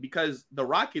win because the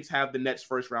Rockets have the Nets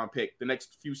first-round pick the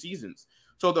next few seasons.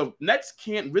 So the Nets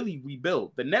can't really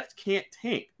rebuild. The Nets can't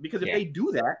tank, because if they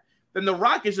do that, then the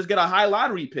Rockets just get a high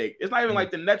lottery pick. It's not even like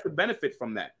the Nets would benefit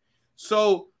from that.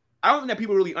 So I don't think that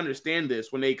people really understand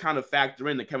this when they kind of factor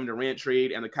in the Kevin Durant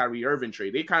trade and the Kyrie Irving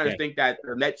trade. They kind of think that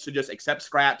the Nets should just accept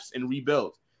scraps and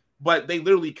rebuild. But they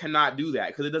literally cannot do that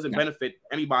because it doesn't benefit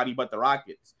anybody but the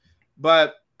Rockets.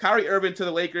 But Kyrie Irving to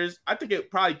the Lakers, I think it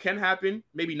probably can happen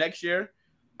maybe next year.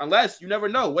 Unless, you never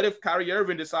know. What if Kyrie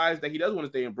Irving decides that he does want to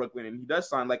stay in Brooklyn and he does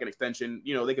sign like an extension?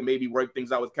 You know, they can maybe work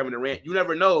things out with Kevin Durant. You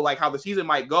never know like how the season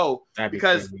might go.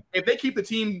 Because if they keep the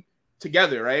team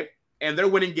together, right, and they're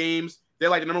winning games,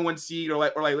 they're like the number 1 seed, or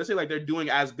like let's say like they're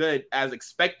doing as good as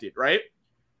expected, right?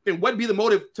 Then what'd be the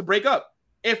motive to break up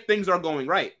if things are going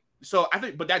right? So I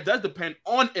think, but that does depend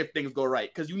on if things go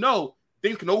right, because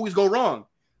things can always go wrong.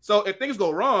 So if things go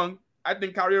wrong, I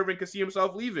think Kyrie Irving can see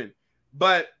himself leaving.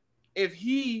 But if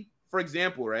he, for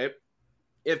example, right,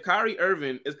 if Kyrie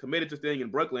Irving is committed to staying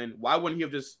in Brooklyn, why wouldn't he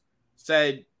have just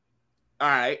said, all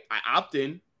right, I opt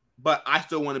in, but I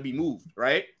still want to be moved,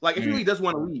 right? Like, if he really does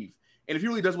want to leave, and if he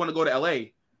really does want to go to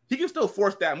LA, he can still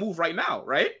force that move right now,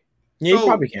 right? Yeah, he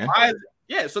probably can.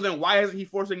 So then why isn't he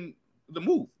forcing the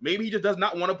move? Maybe he just does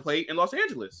not want to play in Los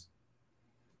Angeles.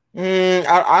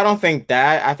 I don't think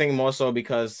that. I think more so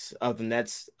because of the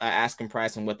Nets asking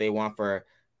price and what they want for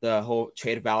the whole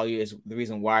trade value is the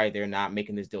reason why they're not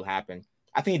making this deal happen.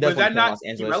 I think he does want to play in Los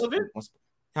Angeles. Irrelevant?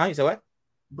 Huh? You said what?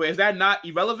 But is that not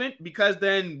irrelevant? Because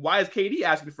then why is KD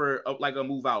asking for a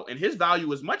move out? And his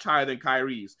value is much higher than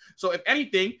Kyrie's. So if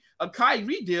anything, a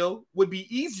Kyrie deal would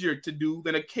be easier to do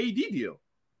than a KD deal.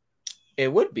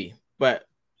 It would be, but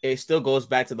it still goes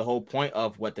back to the whole point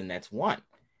of what the Nets want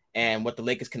and what the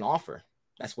Lakers can offer.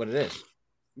 That's what it is.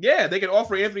 Yeah, they can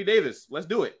offer Anthony Davis. Let's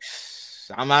do it.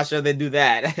 I'm not sure they do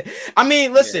that. I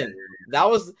mean, listen, that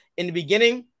was in the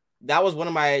beginning. That was one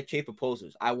of my trade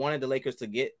proposals. I wanted the Lakers to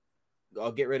get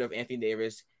rid of Anthony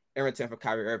Davis in return for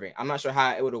Kyrie Irving. I'm not sure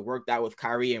how it would have worked out with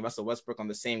Kyrie and Russell Westbrook on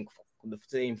the same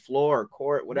floor or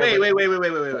court, whatever.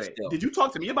 Wait. Did you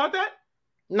talk to me about that?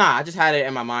 Nah, I just had it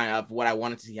in my mind of what I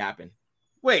wanted to see happen.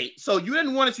 Wait, so you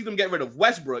didn't want to see them get rid of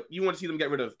Westbrook. You want to see them get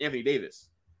rid of Anthony Davis.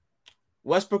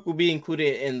 Westbrook will be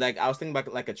included in, like, I was thinking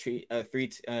about like a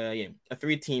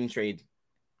three-team trade.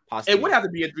 Possibly. It would have to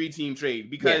be a 3-team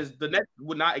trade because the Nets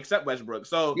would not accept Westbrook.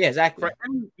 So yeah, exactly.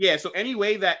 So any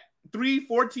way that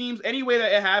 3-4 teams, any way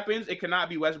that it happens, it cannot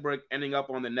be Westbrook ending up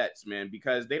on the Nets, man,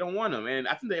 because they don't want him. And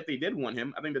I think that if they did want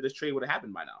him, I think that this trade would have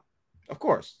happened by now. Of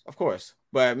course.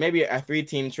 But maybe a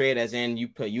 3-team trade, as in you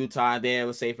put Utah there.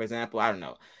 Let's say, for example, I don't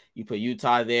know, you put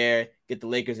Utah there, get the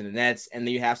Lakers and the Nets, and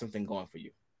then you have something going for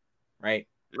you, right?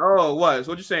 Oh, what?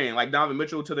 So what you saying? Like Donovan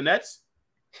Mitchell to the Nets?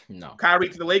 No. Kyrie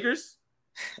to the Lakers?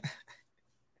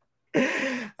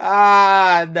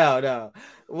 No.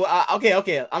 Well,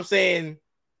 okay. I'm saying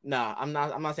no. I'm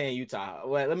not saying Utah.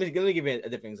 Well, let me give you a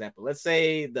different example. Let's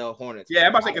say the Hornets. Yeah,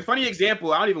 I'm about to say a funny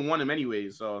example. I don't even want him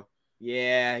anyways. So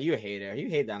yeah, you're a hater. You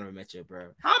hate Donovan Mitchell, bro.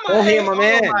 Don't hate my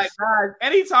man. Oh my God.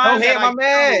 Anytime don't hate my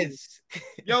man.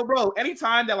 Yo, bro.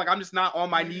 Anytime that I'm just not on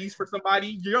my knees for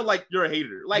somebody, you're a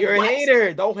hater. Like you're a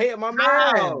hater. Don't hate my man.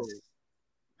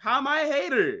 How am I a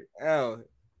hater? Oh.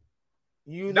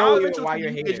 You know why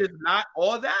you're hating. It's just not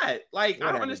all that. Like, whatever,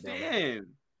 I don't understand. Bro.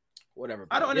 Whatever.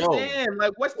 Bro. I don't understand.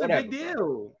 Like, what's the big deal?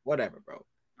 Bro. Whatever, bro.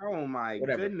 Oh my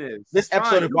goodness. This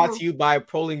episode is brought to you by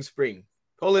Poland Spring.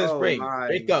 Poland Spring.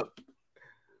 Wake up.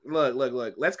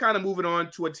 Look. Let's kind of move it on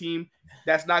to a team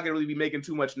that's not gonna really be making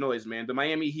too much noise, man. The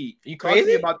Miami Heat. You crazy? Talk to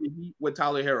me about the Heat with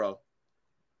Tyler Hero.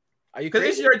 Are you crazy?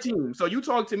 Because it's your team, so you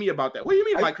talk to me about that. What do you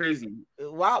mean am I crazy?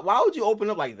 Why would you open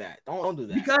up like that? Don't do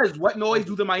that. Because what noise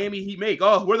do the Miami Heat make?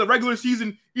 Oh, we're the regular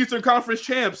season Eastern Conference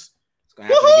champs. It's gonna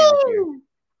happen again this year.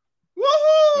 Woohoo!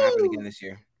 It's gonna happen again this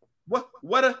year.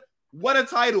 What a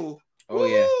title.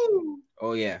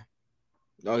 Oh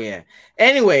yeah.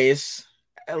 Anyways,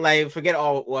 like, forget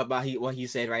all what he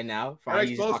said right now.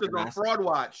 Explosives on Fraud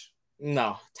Watch.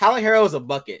 No, Tyler Hero is a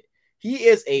bucket. He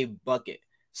is a bucket.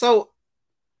 So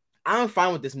I'm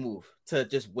fine with this move to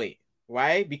just wait,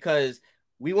 right? Because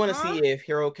we want to see if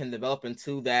Hero can develop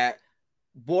into that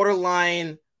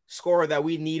borderline scorer that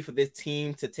we need for this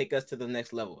team to take us to the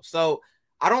next level. So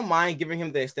I don't mind giving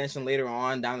him the extension later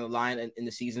on down the line in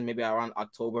the season, maybe around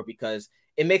October, because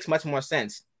it makes much more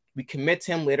sense. We commit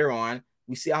to him later on,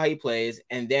 we see how he plays,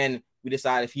 and then we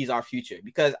decide if he's our future.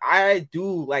 Because I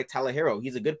do like Tyler Hero.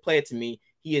 He's a good player to me.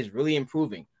 He is really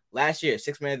improving. Last year,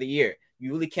 6th man of the year.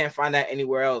 You really can't find that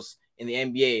anywhere else in the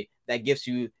NBA that gives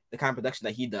you the kind of production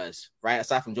that he does, right?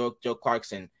 Aside from Joe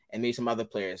Clarkson and maybe some other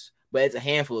players. But it's a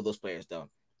handful of those players,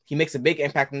 though. He makes a big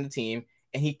impact on the team,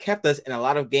 and he kept us in a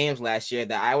lot of games last year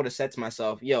that I would have said to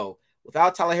myself, yo,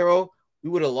 without Tyler Hero, we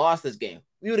would have lost this game.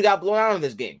 We would have got blown out in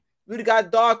this game. We would have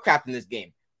got dog crapped in this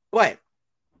game. But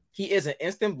he is an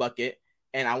instant bucket,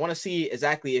 and I want to see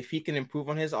exactly if he can improve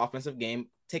on his offensive game,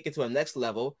 take it to a next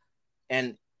level,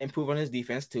 and improve on his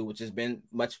defense too, which has been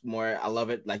much more. I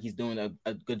love it. Like, he's doing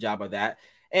a good job of that.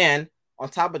 And on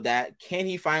top of that, can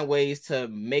he find ways to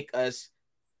make us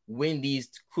win these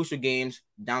crucial games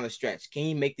down the stretch? Can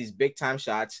he make these big time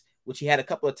shots, which he had a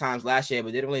couple of times last year,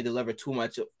 but didn't really deliver too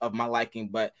much of my liking,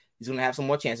 but he's going to have some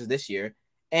more chances this year.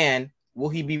 And will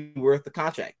he be worth the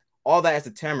contract? All that is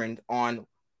determined on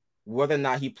whether or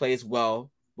not he plays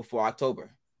well before October.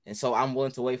 And so I'm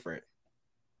willing to wait for it.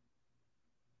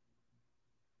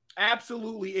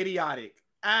 Absolutely idiotic.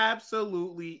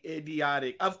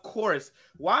 Of course.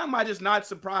 Why am I just not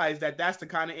surprised that that's the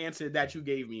kind of answer that you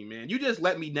gave me, man? You just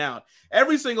let me down.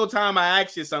 Every single time I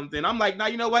ask you something, I'm like, nah,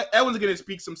 you know what? Everyone's going to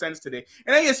speak some sense today.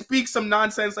 And they can speak some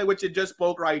nonsense like what you just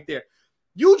spoke right there.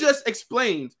 You just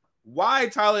explained why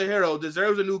Tyler Hero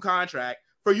deserves a new contract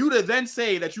for you to then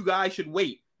say that you guys should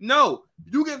wait. No,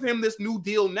 you give him this new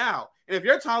deal now. And if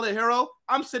you're Tyler Hero,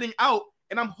 I'm sitting out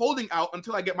and I'm holding out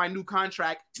until I get my new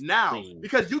contract now,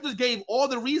 because you just gave all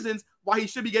the reasons why he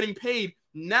should be getting paid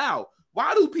now.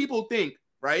 Why do people think,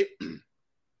 right,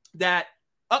 that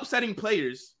upsetting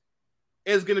players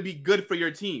is going to be good for your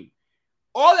team?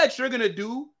 All that you're going to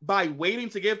do by waiting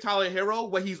to give Tyler Hero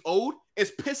what he's owed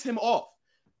is piss him off.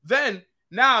 Then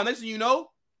Now, next thing you know,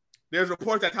 there's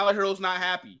reports that Tyler Herro's not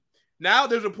happy. Now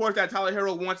there's reports that Tyler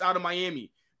Herro wants out of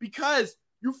Miami because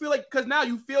now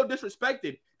you feel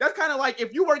disrespected. That's kind of like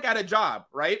if you work at a job,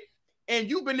 right? And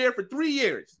you've been there for 3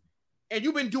 years and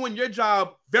you've been doing your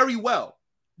job very well.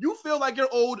 You feel like you're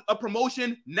owed a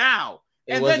promotion now.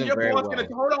 And then your boss gonna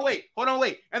hold on,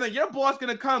 wait. And then your boss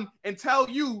gonna come and tell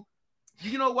you,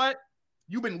 you know what?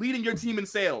 You've been leading your team in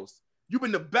sales. You've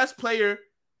been the best player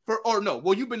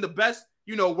you've been the best,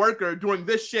 worker during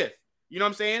this shift. You know what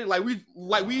I'm saying? Like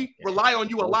we rely on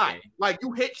you a lot. Like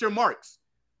you hit your marks.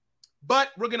 But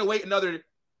we're gonna wait another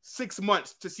 6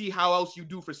 months to see how else you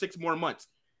do for 6 more months.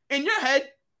 In your head,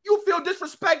 you feel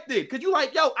disrespected because you're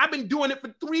like, yo, I've been doing it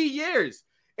for 3 years.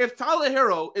 If Tyler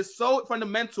Herro is so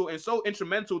fundamental and so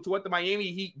instrumental to what the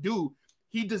Miami Heat do,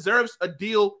 he deserves a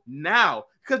deal now.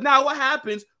 Because now what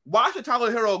happens? Why should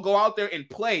Tyler Herro go out there and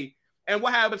play? And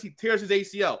what happens? He tears his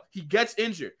ACL. He gets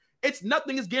injured.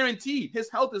 Nothing is guaranteed.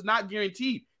 His health is not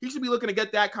guaranteed. He should be looking to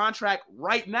get that contract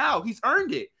right now. He's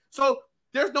earned it. So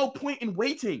there's no point in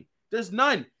waiting. There's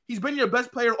none. He's been your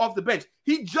best player off the bench.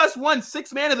 He just won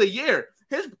 6th Man of the Year.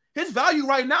 His value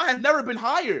right now has never been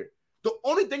higher. The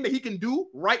only thing that he can do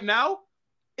right now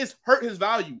is hurt his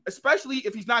value, especially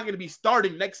if he's not going to be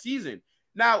starting next season.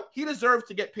 Now, he deserves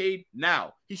to get paid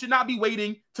now. He should not be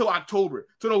waiting till October,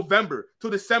 till November, till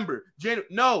December, January.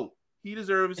 No, he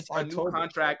deserves a new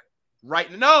contract right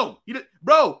now. No,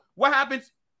 bro, what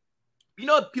happens?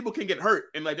 People can get hurt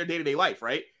in like their day-to-day life,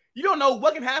 right? You don't know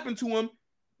what can happen to him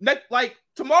like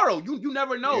tomorrow. You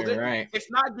never know. Right. It's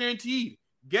not guaranteed.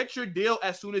 Get your deal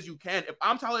as soon as you can. If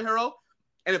I'm Tyler Herro,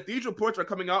 and if these reports are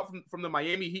coming out from the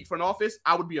Miami Heat front office,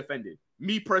 I would be offended.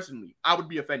 Me personally, I would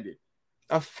be offended.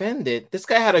 Offended? This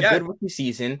guy had a good rookie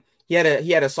season. He had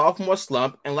a sophomore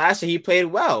slump, and last year he played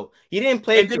well. He didn't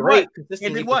play great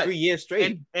consistently for 3 years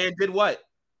straight. And did what?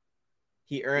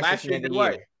 He earned last year. Did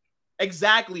what?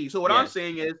 Exactly. So what I'm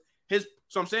saying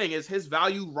is his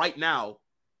value right now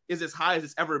is as high as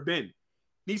it's ever been.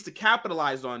 Needs to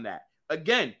capitalize on that.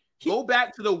 Again, go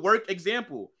back to the work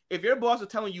example. If your boss is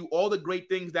telling you all the great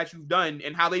things that you've done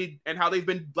and how they've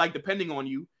been like depending on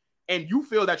you, and you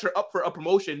feel that you're up for a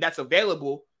promotion that's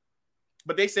available,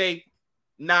 but they say,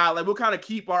 nah, like we'll kind of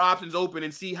keep our options open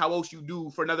and see how else you do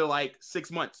for another like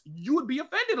 6 months, you would be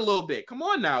offended a little bit. Come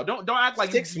on now. Don't act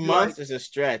like 6 months is a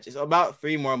stretch. It's about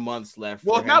 3 more months left.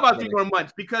 Well, it's not about 3 more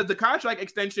months because the contract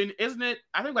extension, isn't it?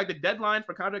 I think like the deadline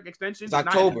for contract extension is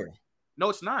October. No,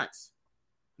 it's not.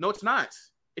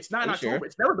 It's not in October. Sure?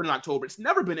 It's never been in October. It's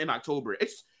never been in October.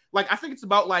 It's like I think it's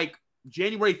about like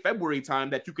January, February time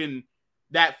that you can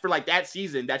for like that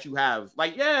season that you have.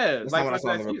 Like, yeah. That's like not what I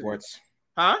saw on the reports.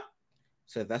 Huh?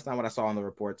 So that's not what I saw on the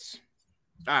reports.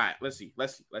 All right, let's see.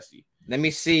 Let me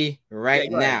see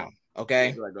right now.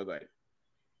 Okay. Go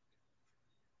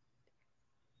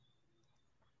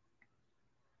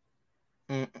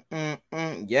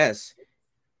ahead. Yes.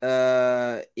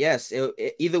 Yes.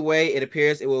 Either way, it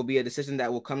appears it will be a decision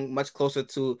that will come much closer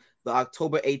to the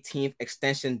October 18th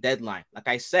extension deadline. Like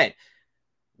I said,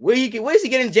 where is he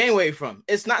getting January from?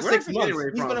 It's not 6 months.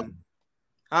 He's gonna,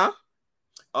 huh?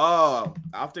 Oh,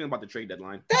 I'm thinking about the trade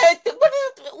deadline.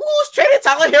 Who's traded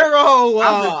Tyler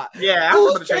Herro?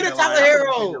 Who's traded Tyler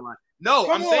Herro?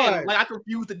 No, I'm saying like I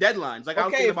confuse the deadlines. Like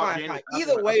okay, fine.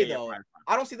 Either way, though,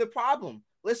 I don't see the problem.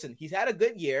 Listen, he's had a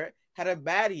good year, had a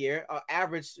bad year,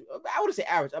 average. I wouldn't say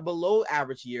average, a below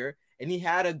average year, and he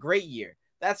had a great year.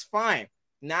 That's fine.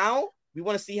 Now we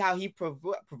want to see how he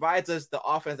provides us the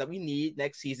offense that we need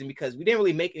next season because we didn't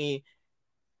really make any.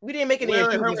 We didn't make any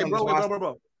improvements on this roster.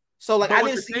 Bro. So like I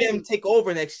didn't see him take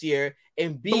over next year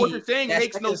and be what you're saying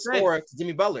makes no sense to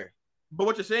Jimmy Butler. But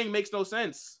what you're saying makes no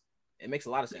sense. It makes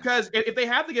a lot of sense because if they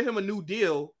have to give him a new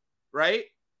deal, right,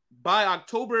 by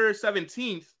October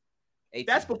 17th, 18th.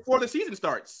 That's before the season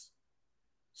starts.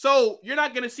 So you're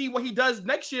not going to see what he does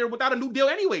next year without a new deal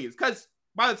anyways, because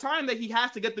by the time that he has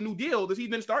to get the new deal, the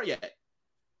season didn't start yet.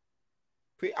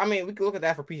 I mean, we could look at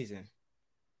that for preseason.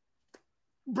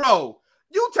 Bro,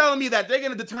 you telling me that they're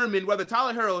going to determine whether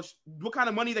Tyler Herro, what kind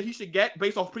of money that he should get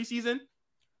based off preseason?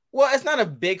 Well, it's not a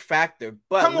big factor,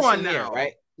 but come on now, here,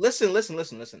 right? Listen.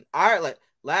 All right, like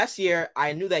last year,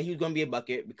 I knew that he was going to be a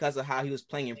bucket because of how he was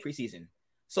playing in preseason.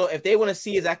 So if they want to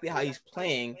see exactly how he's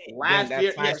playing last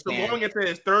year, so going into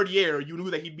his third year, you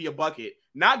knew that he'd be a bucket.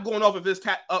 Not going off of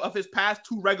his past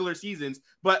 2 regular seasons,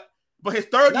 but his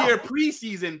third year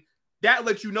preseason, that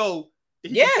lets you know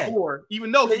that he can score,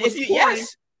 even though he was scoring.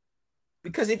 Yes.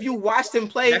 Because if you watched him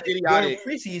play during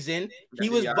preseason, he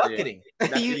was bucketing.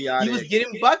 he was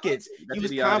getting buckets. He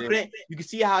was confident. You could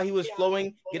see how he was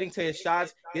flowing, getting to his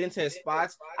shots, getting to his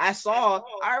spots. I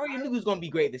already knew he was going to be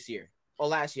great this year. or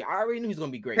last year? I already knew he was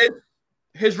going to be great.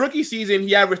 His rookie season,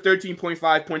 he averaged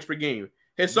 13.5 points per game.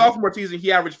 His sophomore season,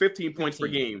 he averaged 15 points per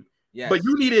game. Yes. But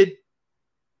you needed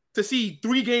to see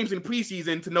 3 games in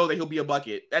preseason to know that he'll be a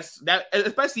bucket. That's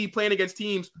especially playing against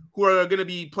teams who are going to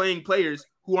be playing players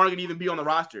who aren't going to even be on the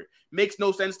roster. Makes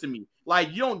no sense to me.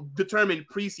 Like, you don't determine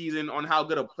preseason on how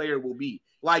good a player will be.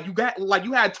 Like, you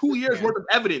had 2 years worth of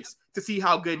evidence to see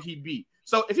how good he'd be.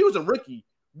 So if he was a rookie,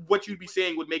 what you'd be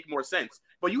saying would make more sense.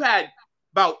 But you had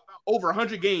about over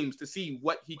 100 games to see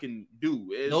what he can do.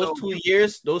 Those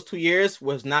 2 years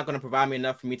was not going to provide me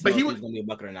enough for me to know if he was going to be a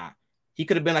bucket or not. He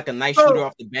could have been like a nice shooter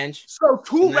off the bench. So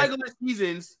 2 regular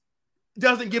seasons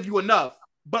doesn't give you enough,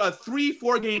 but a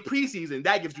 3-4 game preseason,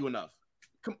 that gives you enough.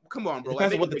 Come on, bro. It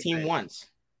depends on what the team wants.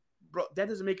 Bro, that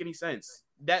doesn't make any sense.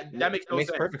 That makes no sense. It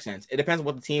makes perfect sense. It depends on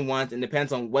what the team wants and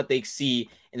depends on what they see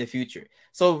in the future.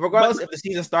 So regardless if the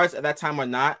season starts at that time or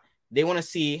not, they want to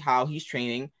see how he's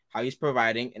training, how he's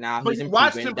providing, and how he's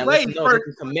improving. That lets them know they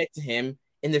can commit to him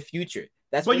in the future.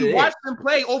 That's what you watched them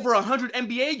play over 100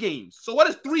 NBA games. So what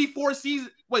is 3-4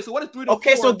 seasons? Wait, so what is 3 to 4?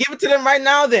 Okay, so give it to them right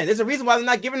now then. There's a reason why they're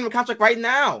not giving him a contract right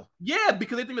now. Yeah,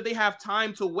 because they think that they have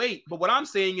time to wait. But what I'm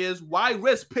saying is, why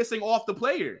risk pissing off the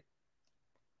player?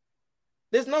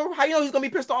 There's no, how you know he's going to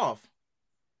be pissed off?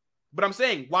 But I'm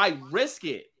saying, why risk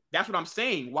it? That's what I'm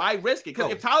saying. Why risk it?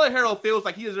 Because if Tyler Herro feels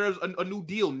like he deserves a new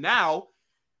deal now,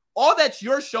 all that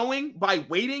you're showing by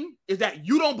waiting is that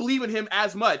you don't believe in him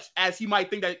as much as he might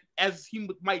think that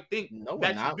No,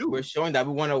 we're not. We're showing that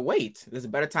we want to wait. There's a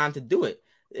better time to do it.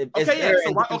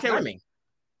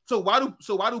 So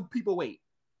why do people wait?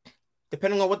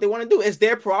 Depending on what they want to do, it's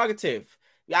their prerogative.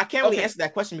 I can't really answer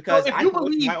that question because I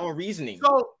believe my own reasoning.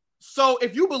 So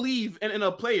if you believe in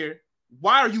a player,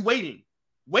 why are you waiting?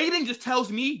 Waiting just tells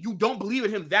me you don't believe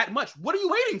in him that much. What are you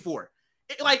waiting for?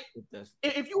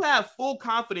 If you have full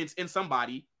confidence in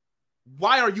somebody,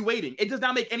 why are you waiting? It does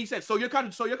not make any sense. So you're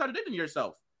contradicting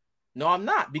yourself. No, I'm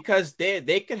not, because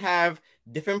they could have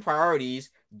different priorities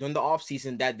during the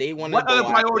offseason that they want to. What other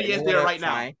priority is there right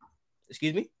now?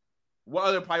 Excuse me? What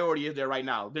other priority is there right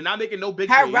now? They're not making no big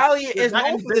Pat Riley is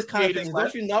known for this kind of thing.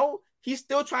 Don't you know? He's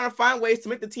still trying to find ways to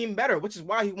make the team better, which is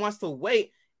why he wants to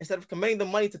wait instead of committing the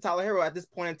money to Tyler Herro at this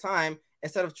point in time,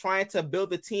 instead of trying to build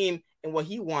the team in what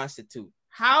he wants it to.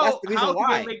 That's the reason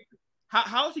why.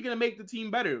 How is he going to make the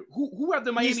team better? Who have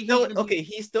the Miami Heat?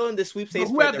 He's still in the sweepstakes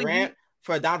for Durant,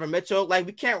 for Donovan Mitchell. Like,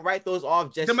 we can't write those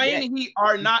off just The Miami Heat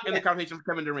are not in the conversation for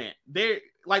Kevin Durant. They're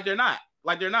not.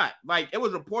 Like, it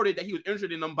was reported that he was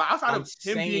interested in them, but outside of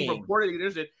him being reported that he's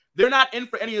interested, they're not in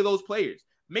for any of those players.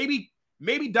 Maybe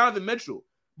Donovan Mitchell.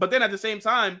 But then at the same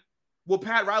time, will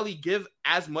Pat Riley give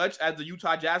as much as the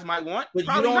Utah Jazz might want? But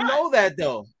you don't know that,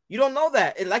 though. You don't know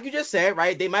that. And like you just said,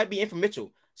 right, they might be in for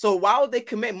Mitchell. So why would they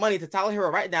commit money to Tyler Herro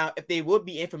right now if they would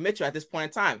be in for Mitchell at this point in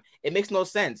time? It makes no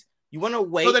sense. You want to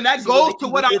wait. So then that goes to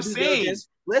what I'm saying.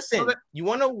 Listen, you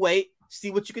want to wait,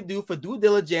 see what you can do for due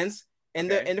diligence in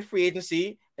the free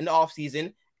agency, in the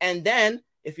offseason. And then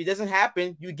if it doesn't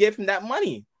happen, you give him that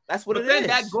money. That's what it is. But then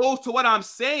that goes to what I'm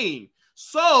saying.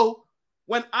 So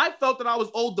when I felt that I was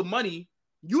owed the money,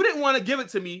 you didn't want to give it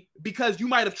to me because you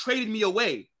might have traded me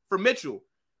away for Mitchell.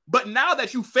 But now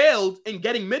that you failed in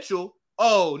getting Mitchell,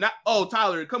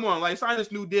 Tyler, come on, like, sign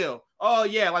this new deal. Oh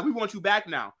yeah, like, we want you back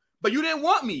now. But you didn't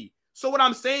want me. So what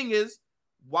I'm saying is,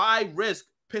 why risk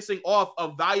pissing off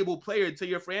a valuable player to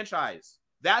your franchise?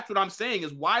 That's what I'm saying,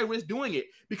 is why risk doing it?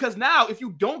 Because now if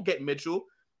you don't get Mitchell,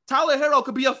 Tyler Herro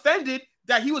could be offended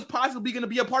that he was possibly going to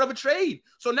be a part of a trade.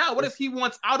 So now what if he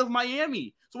wants out of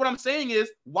Miami? So what I'm saying is,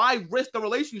 why risk the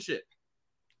relationship?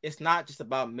 It's not just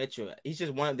about Mitchell. He's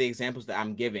just one of the examples that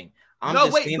I'm giving. I'm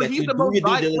saying that you do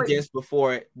your due diligence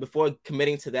before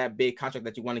committing to that big contract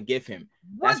that you want to give him.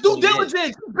 What due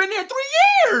diligence? You've been there 3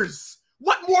 years.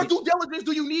 What more due diligence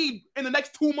do you need in the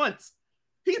next 2 months?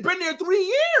 He's been there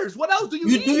 3 years. What else do you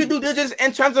need? You do your due diligence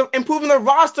in terms of improving the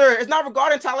roster. It's not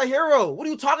regarding Tyler Herro. What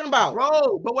are you talking about?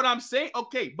 Bro, but what I'm saying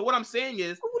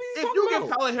is, if you give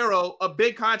Tyler Herro a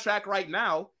big contract right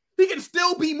now, he can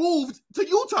still be moved to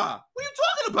Utah. What are you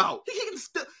talking about? He can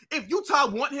still, if Utah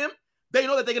want him, they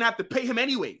know that they're going to have to pay him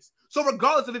anyways. So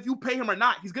regardless of if you pay him or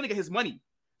not, he's going to get his money.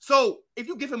 So if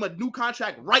you give him a new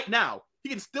contract right now, he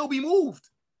can still be moved.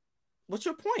 What's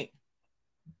your point?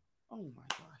 Oh my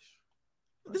gosh.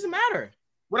 It doesn't matter.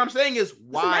 What I'm saying is,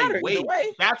 why wait?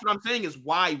 That's what I'm saying is,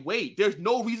 why wait? There's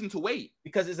no reason to wait.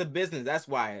 Because it's a business. That's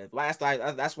why.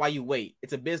 That's why you wait.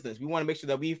 It's a business. We want to make sure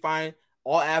that we find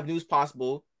all avenues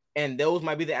possible, and those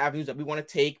might be the avenues that we want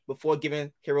to take before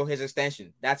giving Herro his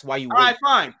extension. That's why you wait. All right,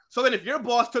 fine. So then if your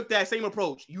boss took that same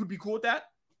approach, you'd be cool with that?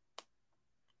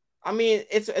 I mean,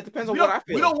 it depends on what I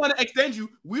feel. We don't want to extend you.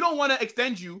 We don't want to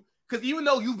extend you because even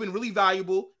though you've been really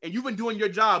valuable and you've been doing your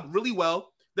job really well,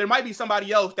 there might be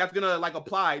somebody else that's gonna like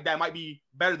apply that might be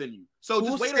better than you. So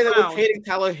Who just wait said around. That we're trading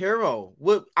Tyler Hero?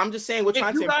 I'm just saying we're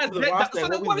trying to improve the roster.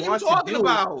 So what are you talking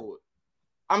about?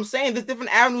 I'm saying there's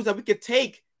different avenues that we could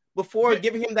take before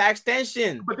giving him the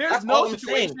extension. But there's no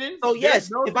situation. So yes,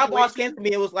 if my boss came to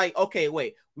me and was like, okay,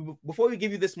 wait, before we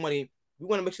give you this money, we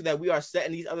want to make sure that we are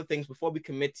setting these other things before we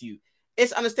commit to you.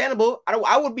 It's understandable.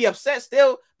 I would be upset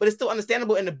still, but it's still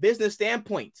understandable in the business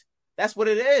standpoint. That's what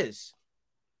it is.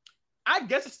 I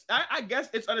guess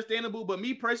it's understandable, but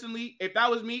me personally, if that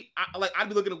was me, I'd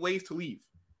be looking at ways to leave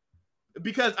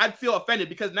because I'd feel offended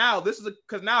because now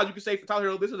you can say for Tyler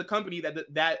Hero, this is a company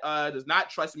that does not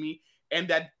trust me and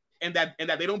that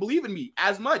they don't believe in me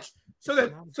as much. So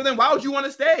then why would you want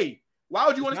to stay? Why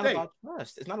would you want to stay?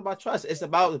 It's not about trust. It's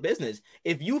about the business.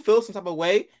 If you feel some type of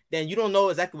way, then you don't know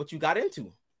exactly what you got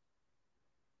into.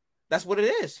 That's what it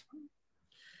is.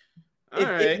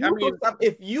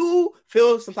 If you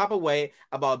feel some type of way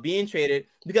about being traded,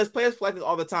 because players feel like this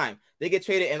all the time, they get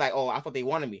traded and like, oh, I thought they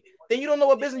wanted me. Then you don't know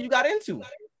what business you got into.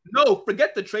 No,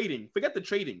 forget the trading.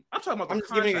 I'm talking about. I'm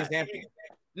just giving an example.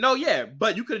 No, yeah,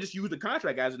 but you could have just used the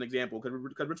contract as an example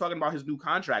because we're talking about his new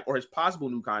contract or his possible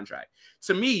new contract.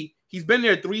 To me, he's been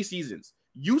there 3 seasons.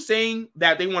 You saying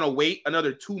that they want to wait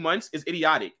another 2 months is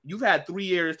idiotic. You've had 3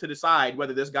 years to decide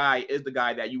whether this guy is the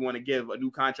guy that you want to give a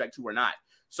new contract to or not.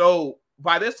 So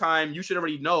by this time, you should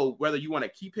already know whether you want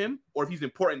to keep him or if he's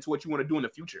important to what you want to do in the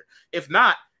future. If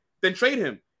not, then trade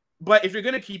him. But if you're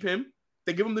going to keep him,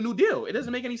 then give him the new deal. It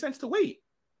doesn't make any sense to wait.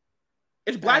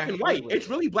 It's black and white. It's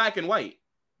really black and white.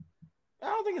 I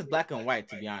don't think it's black and white,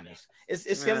 to be honest.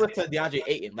 It's similar to DeAndre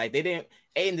Ayton. Like Ayton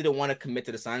didn't want to commit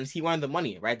to the Suns. He wanted the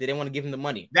money, right? They didn't want to give him the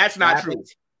money. That's not true.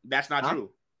 That's not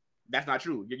true. That's not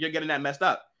true. You're getting that messed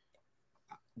up.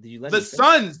 The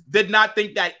Suns did not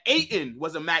think that Ayton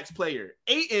was a max player.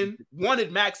 Ayton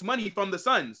wanted max money from the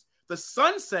Suns. The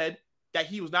Suns said that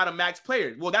he was not a max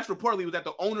player. Well, that's reportedly was that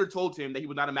the owner told him that he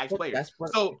was not a max player.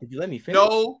 So did you let me finish?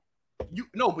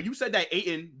 But you said that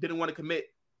Ayton didn't want to commit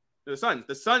to the Suns.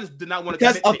 The Suns did not want to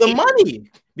commit because of the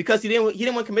money. Because he didn't want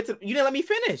to commit to. You didn't let me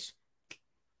finish.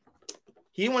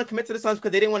 He didn't want to commit to the Suns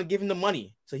because they didn't want to give him the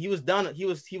money. So he was done. He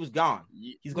was gone.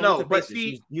 He's going to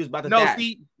the he was about to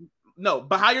die. No,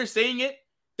 but how you're saying it,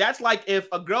 that's like if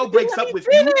a girl breaks up with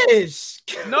you.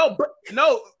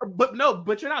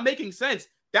 But you're not making sense.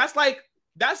 That's like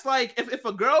if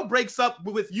a girl breaks up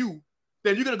with you,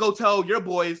 then you're gonna go tell your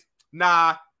boys,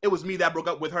 nah, it was me that broke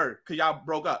up with her because y'all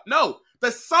broke up. No,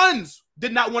 the Suns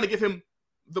did not want to give him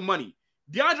the money.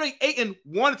 DeAndre Ayton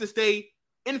wanted to stay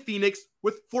in Phoenix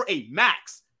for a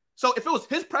max. So if it was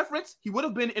his preference, he would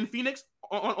have been in Phoenix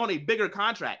on a bigger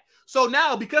contract. So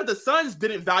now, because the Suns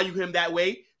didn't value him that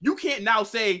way, you can't now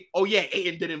say, oh yeah,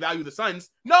 Ayton didn't value the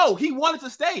Suns. No, he wanted to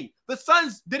stay. The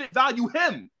Suns didn't value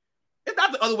him. It's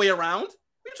not the other way around. What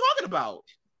are you talking about?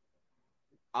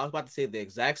 I was about to say the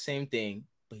exact same thing,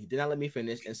 but he did not let me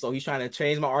finish. And so he's trying to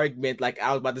change my argument like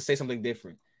I was about to say something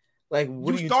different. Like,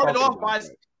 what you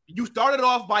started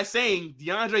off by saying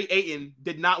DeAndre Ayton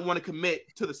did not want to commit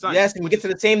to the Suns. Yes, and we get to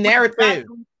the same narrative.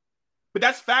 But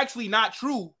that's factually not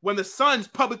true when the Suns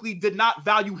publicly did not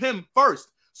value him first.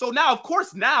 So now, of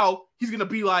course, now he's going to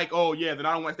be like, oh, yeah, then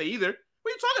I don't want to stay either.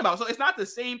 What are you talking about? So it's not the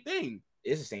same thing.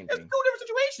 It's the same thing. It's 2 different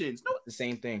situations. No, it's the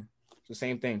same thing. It's the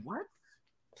same thing. What?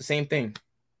 It's the same thing.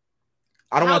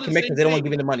 I don't want to commit because they don't want to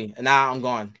give me the money. And now I'm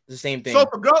gone. It's the same thing. So if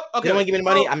a girl, they don't want to give me the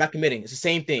money, I'm not committing. It's the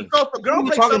same thing. So if a girl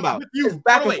breaks up with you, it's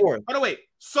back and forth. By the way,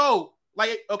 so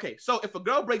if a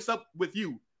girl breaks up with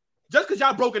you, just because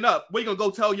y'all broken up, what are you going to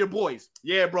go tell your boys?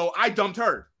 Yeah, bro, I dumped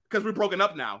her because we're broken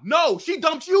up now. No, she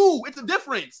dumped you. It's a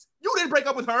difference. You didn't break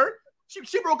up with her.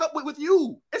 She broke up with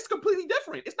you. It's completely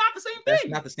different. It's not the same thing.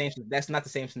 That's not the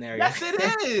same scenario. Yes, it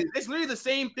is. It's literally the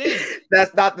same thing.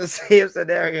 That's not the same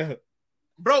scenario.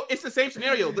 Bro, it's the same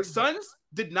scenario. The Suns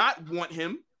did not want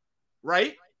him,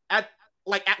 right? At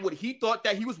what he thought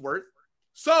that he was worth.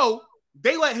 So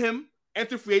they let him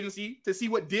enter free agency to see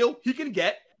what deal he can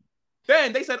get.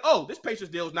 Then they said, oh, this Pacers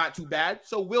deal is not too bad,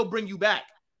 so we'll bring you back.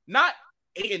 Not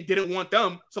Ayton didn't want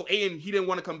them, so Ayton, he didn't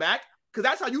want to come back.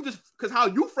 Because how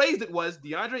you phrased it was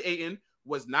DeAndre Ayton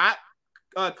was not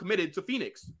committed to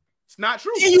Phoenix. It's not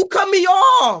true. And you cut me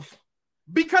off.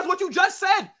 Because what you just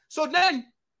said. So then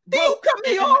you cut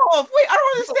me off. Wait, I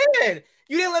don't understand.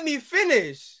 You didn't let me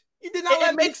finish. You did not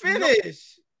let me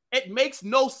finish. It makes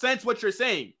no sense what you're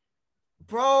saying.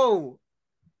 Bro.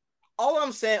 All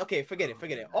I'm saying, okay, forget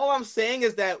it. All I'm saying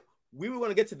is that we were going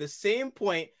to get to the same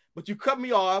point, but you cut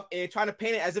me off and trying to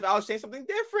paint it as if I was saying something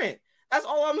different. That's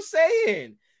all I'm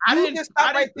saying. You just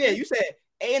stopped right there. You said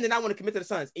Ayton did not want to commit to the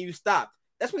Suns, and you stopped.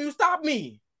 That's when you stopped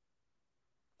me.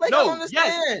 Like, I don't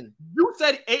understand. Yes. You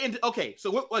said Ayton. Okay,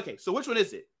 so which one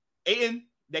is it? Ayton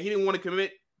that he didn't want to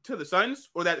commit to the Suns,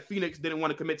 or that Phoenix didn't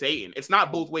want to commit to Ayton? It's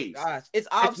not both ways. Gosh, it's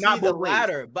obviously not the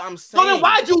latter. But I'm saying. So then,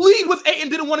 why'd you lead with Ayton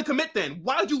didn't want to commit? Then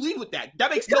why'd you lead with that?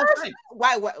 That makes no sense.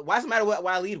 Why does it matter what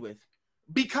I lead with?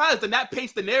 Because then that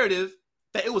paints the narrative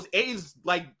that it was Ayton's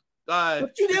like.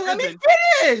 But you didn't let me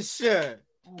finish.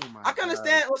 I can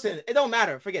understand. Listen, it don't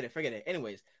matter. Forget it.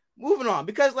 Anyways, moving on.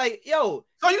 Because like, yo,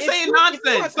 so you saying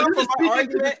nonsense?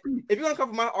 If you're gonna come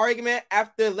from my argument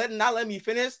after not letting me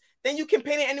finish, then you can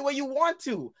paint it any way you want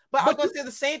to. But I was gonna say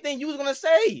the same thing you was gonna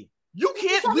say. You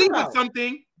can't lead with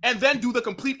something and then do the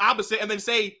complete opposite and then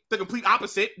say the complete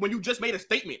opposite when you just made a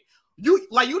statement. You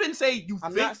didn't say you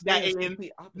think that Ayton.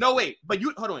 No, wait, but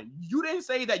hold on. You didn't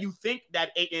say that you think that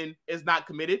Ayton is not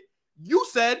committed. You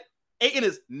said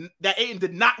Ayton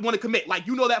did not want to commit. Like,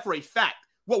 you know that for a fact.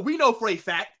 What we know for a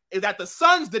fact is that the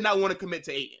Suns did not want to commit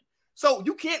to Ayton. So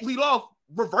you can't lead off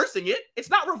reversing it. It's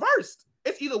not reversed.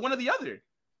 It's either one or the other. What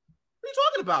are you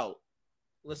talking about?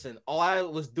 Listen, all I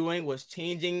was doing was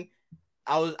changing.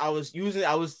 I was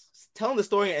telling the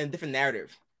story in a different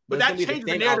narrative. But that changes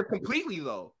the narrative completely,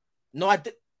 though. No, I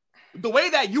did. The way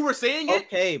that you were saying it,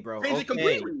 okay, bro. Changed it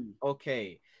completely.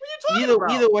 Okay. What are you talking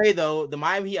about? Either way, though, the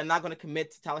Miami Heat are not going to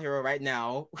commit to Tyler Hero right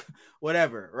now,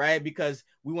 whatever, right? Because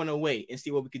we want to wait and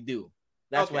see what we could do.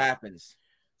 That's what happens.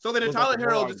 So then if Tyler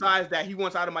Hero decides that he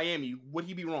wants out of Miami, would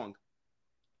he be wrong?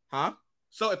 Huh?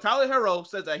 So if Tyler Hero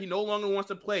says that he no longer wants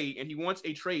to play and he wants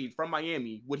a trade from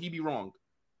Miami, would he be wrong?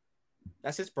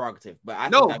 That's his prerogative. But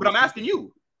I'm asking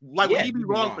you. Like, would he be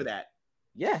wrong for that?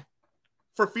 Yeah.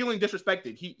 For feeling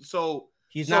disrespected.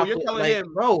 He's not. You're telling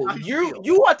him, bro.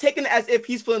 You are taking it as if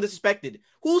he's feeling disrespected.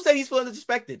 Who said he's feeling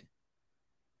disrespected?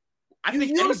 I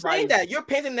think you're saying that. You're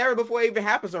painting the narrative before it even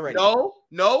happens already.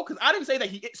 No, because I didn't say that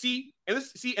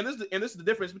this is the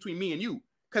difference between me and you.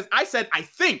 Because I said I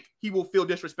think he will feel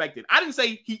disrespected. I didn't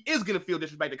say he is gonna feel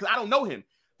disrespected because I don't know him.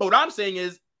 But what I'm saying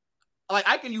is, like,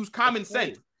 I can use common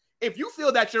sense. If you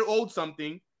feel that you're owed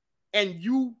something,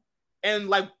 and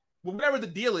like whatever the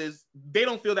deal is, they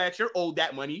don't feel that you're owed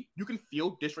that money, you can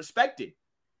feel disrespected.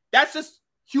 That's just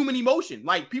human emotion.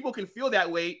 Like, people can feel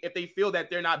that way if they feel that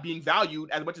they're not being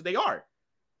valued as much as they are.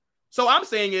 So I'm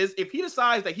saying is, if he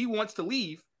decides that he wants to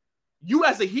leave, you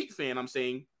as a Heat fan, I'm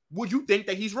saying, would you think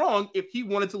that he's wrong if he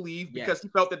wanted to leave because he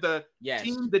felt that the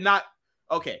team did not?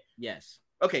 Okay. Yes.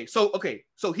 Okay.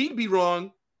 So he'd be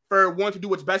wrong for wanting to do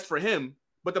what's best for him,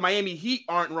 but the Miami Heat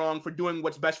aren't wrong for doing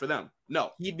what's best for them.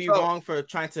 No. He'd be wrong for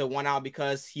trying to want out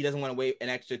because he doesn't want to wait an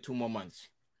extra 2 more months.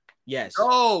 Yes.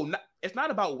 Oh, it's not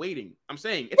about waiting. I'm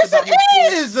saying it's about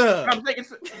it is. I'm saying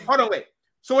hold on, wait.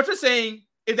 So what you're saying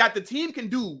is that the team can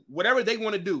do whatever they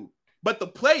want to do, but the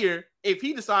player, if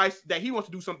he decides that he wants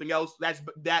to do something else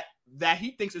that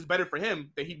he thinks is better for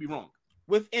him, then he'd be wrong.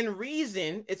 Within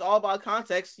reason, it's all about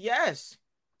context. Yes.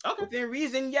 Okay. Within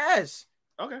reason, yes.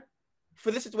 Okay.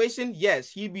 For this situation, yes,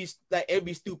 he'd be like, it'd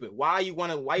be stupid. Why you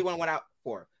want to want out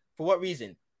for? For what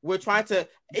reason? We're trying to.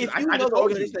 If you know the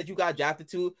organization that you got drafted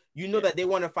to, you know that they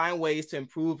want to find ways to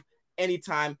improve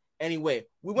anytime, anyway.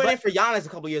 We went in for Giannis a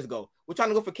couple years ago. We're trying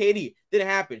to go for KD. Didn't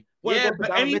happen. But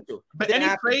any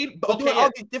trade, doing all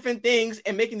these different things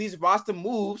and making these roster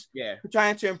moves,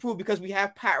 trying to improve because we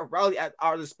have Pat Riley at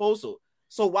our disposal.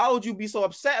 So why would you be so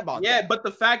upset about that? Yeah, but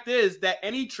the fact is that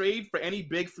any trade for any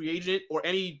big free agent or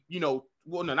any,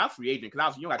 well, no, not free agent, because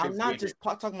obviously you don't got. I'm not just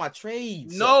talking about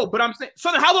trades. No, but I'm saying,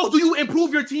 so then how else do you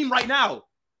improve your team right now?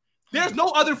 There's no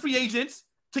other free agents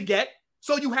to get,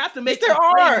 so you have to make. Yes,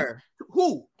 there are.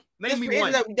 Who? Name me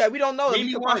one that we don't know. Name that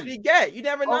we can possibly get. You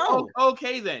never know.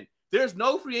 Okay, then there's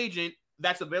no free agent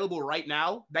that's available right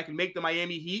now that can make the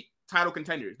Miami Heat title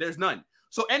contenders. There's none.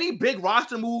 So any big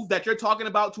roster move that you're talking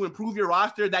about to improve your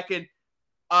roster that can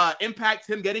impact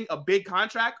him getting a big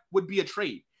contract would be a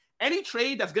trade. Any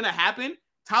trade that's going to happen,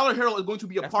 Tyler Hero is going to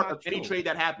be a part of any trade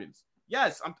that happens.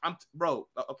 Yes, I'm bro.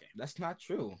 Okay. That's not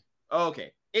true.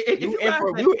 Okay. We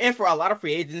were in for a lot of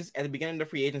free agents at the beginning of the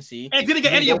free agency. And didn't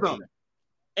get any of them.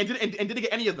 And didn't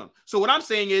get any of them. So what I'm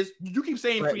saying is, you keep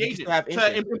saying free agent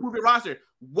to improve your roster.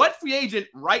 What free agent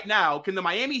right now can the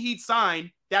Miami Heat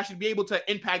sign that should be able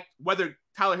to impact whether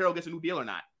Tyler Hero gets a new deal or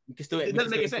not? We can still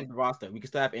make sense. The roster. We can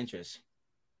still have interest.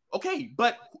 Okay,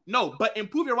 but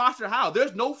improve your roster how?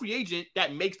 There's no free agent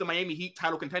that makes the Miami Heat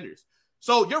title contenders.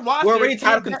 So your roster, we're already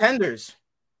title contenders.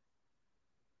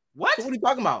 What? So what are you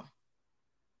talking about?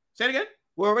 Say it again.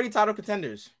 We're already title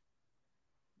contenders.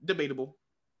 Debatable.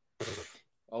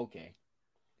 Okay.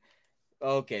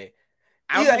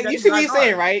 You see what he's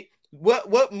saying, right?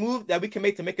 What move that we can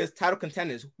make to make us title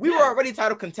contenders? We were already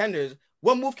title contenders.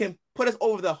 What move can put us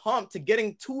over the hump to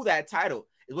getting to that title?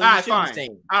 Is what you should be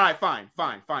saying. All right, fine.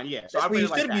 Yeah. So that's what you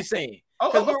should be saying.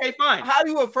 Oh, okay, fine. How are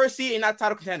you a first seed and not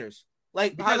title contenders?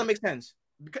 Like, how does that make sense?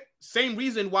 Same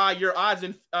reason why your odds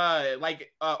in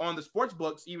on the sports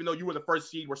books, even though you were the first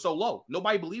seed, were so low.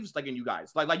 Nobody believes like in you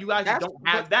guys. Like you guys don't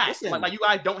have that. Like you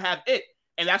guys don't have it,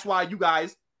 and that's why you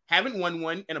guys haven't won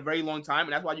one in a very long time,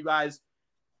 and that's why you guys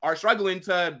are struggling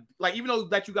to like. Even though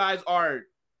that you guys are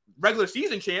regular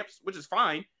season champs, which is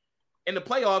fine. In the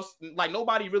playoffs, like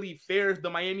nobody really fears the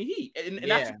Miami Heat, and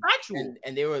that's factual.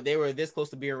 And they were this close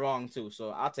to being wrong too,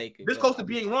 so I'll take it. This close to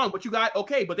being wrong, but you got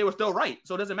okay, but they were still right,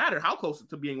 so it doesn't matter how close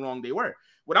to being wrong they were.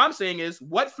 What I'm saying is,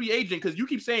 what free agent? Because you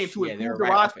keep saying to improve the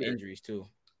roster, injuries too.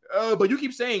 But you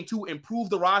keep saying to improve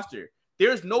the roster.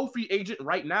 There's no free agent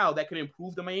right now that can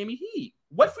improve the Miami Heat.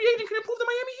 What free agent can improve the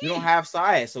Miami Heat? We don't have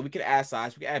size, so we could add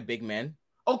size. We could add big men.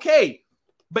 Okay.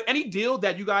 But any deal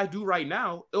that you guys do right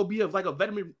now, it'll be like a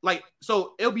veteran,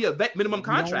 it'll be a vet minimum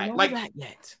contract. Don't know that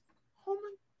yet. Oh my.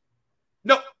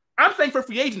 No, I'm saying for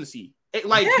free agency.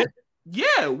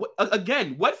 Again,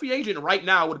 what free agent right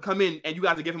now would come in and you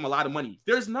guys would give him a lot of money?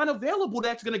 There's none available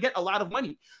that's going to get a lot of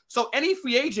money. So any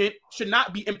free agent should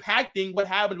not be impacting what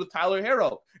happened with Tyler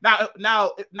Herro.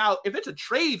 Now, if it's a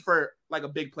trade for like a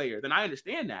big player, then I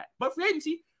understand that. But free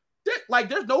agency.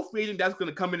 There's no free agent that's going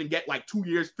to come in and get like 2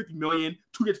 years, 50 million,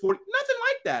 2 years, 40, nothing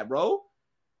like that, bro.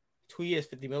 2 years,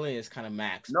 50 million is kind of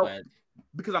max. No,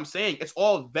 because I'm saying it's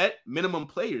all vet minimum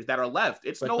players that are left.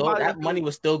 It's nobody. That money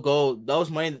would still go.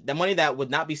 The money that would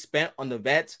not be spent on the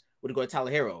vets would go to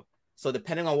Tyler Herro. So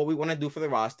depending on what we want to do for the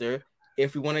roster,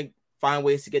 if we want to find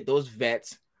ways to get those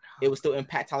vets, it would still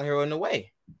impact Tyler Herro in a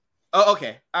way. Oh,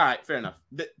 okay. All right. Fair enough.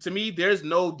 To me, there's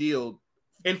no deal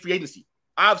in free agency.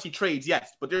 Obviously trades,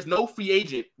 yes, but there's no free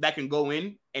agent that can go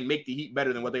in and make the Heat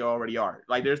better than what they already are.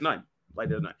 There's none.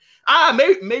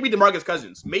 Maybe DeMarcus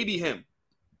Cousins, maybe him,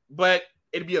 but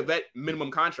it'd be a vet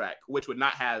minimum contract, which would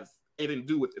not have anything to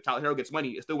do with if Tyler Herro gets money.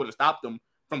 It still wouldn't stop them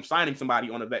from signing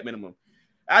somebody on a vet minimum.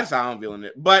 That's how I'm feeling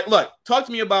it. But look, talk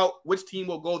to me about which team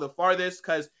will go the farthest,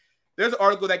 because there's an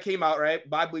article that came out, right,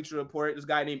 by Bleacher Report. This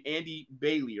guy named Andy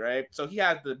Bailey, right? So he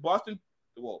has the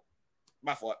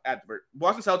my fault, advert.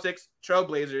 Boston Celtics, Trail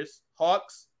Blazers,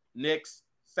 Hawks, Knicks,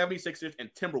 76ers,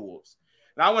 and Timberwolves.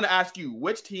 And I want to ask you,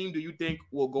 which team do you think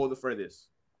will go the furthest?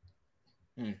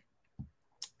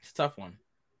 It's a tough one.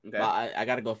 Okay. But I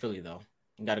got to go Philly, though.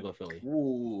 I got to go Philly.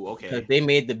 Ooh, okay. Because they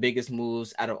made the biggest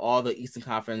moves out of all the Eastern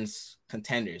Conference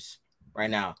contenders right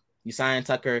now. You signed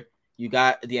Tucker. You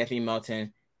got DeAnthony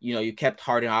Melton. You kept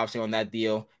Harden, obviously, on that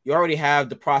deal. You already have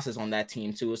the process on that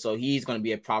team, too. So he's going to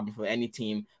be a problem for any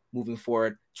team moving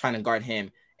forward, trying to guard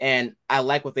him. And I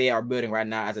like what they are building right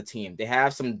now as a team. They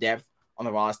have some depth on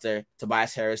the roster.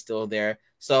 Tobias Harris still there.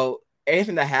 So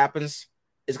anything that happens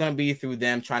is going to be through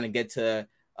them trying to get to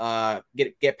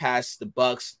get past the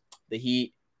Bucks, the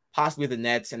Heat, possibly the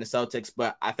Nets and the Celtics.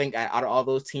 But I think out of all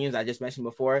those teams I just mentioned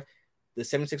before, the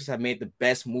 76ers have made the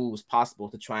best moves possible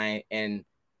to try and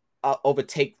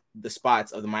overtake the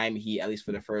spots of the Miami Heat, at least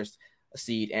for the first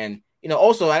seed. And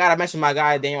also, I got to mention my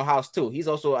guy, Daniel House, too. He's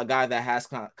also a guy that has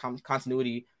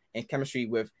continuity and chemistry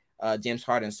with James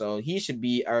Harden. So he should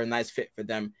be a nice fit for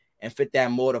them and fit that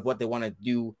mode of what they want to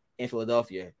do in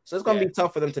Philadelphia. So it's going to be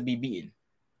tough for them to be beaten.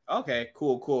 Okay,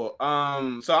 cool.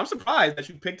 So I'm surprised that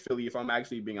you picked Philly, if I'm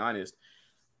actually being honest.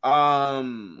 Why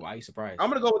are you surprised?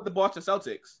 I'm going to go with the Boston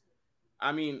Celtics.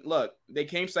 I mean, look, they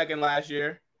came second last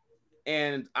year.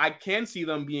 And I can see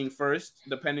them being first,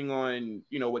 depending on,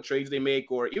 what trades they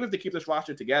make, or even if they keep this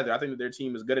roster together. I think that their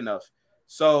team is good enough.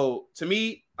 So, to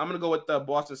me, I'm going to go with the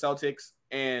Boston Celtics.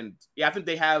 And, I think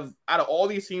they have, out of all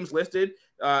these teams listed,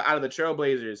 out of the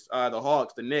Trailblazers, the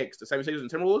Hawks, the Knicks, the 76ers,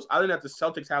 and Timberwolves, I think that the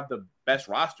Celtics have the best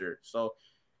roster. So,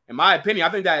 in my opinion,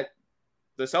 I think that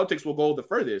the Celtics will go the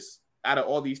furthest out of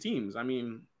all these teams. I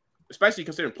mean, especially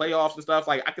considering playoffs and stuff.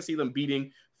 I could see them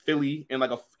beating Philly in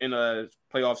a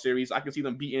playoff series. I can see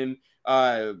them beating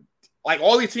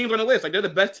all these teams on the list. They're the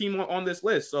best team on this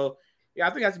list. So I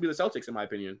think it has to be the Celtics in my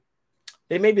opinion.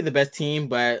 They may be the best team,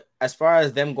 but as far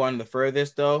as them going the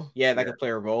furthest, though, that could play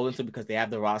a role into because they have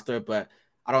the roster. But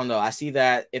I don't know. I see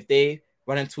that if they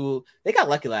run into, they got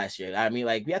lucky last year. I mean,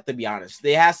 we have to be honest.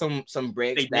 They had some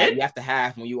breaks that you have to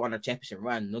have when you on a championship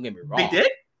run. Don't get me wrong. They did?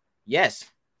 Yes.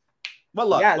 Well,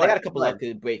 look, they got a couple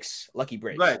lucky breaks.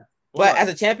 But as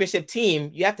a championship team,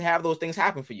 you have to have those things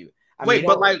happen for you. But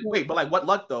what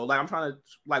luck though? I'm trying to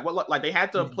what luck? They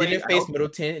had to play. Didn't face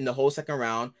Middleton in the whole second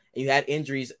round, and you had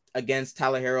injuries against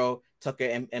Tyler Herro,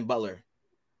 Tucker, and Butler.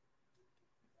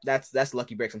 That's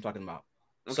lucky breaks I'm talking about.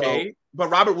 Okay, so, but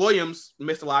Robert Williams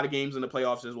missed a lot of games in the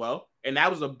playoffs as well, and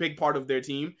that was a big part of their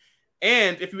team.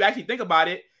 And if you actually think about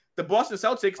it, the Boston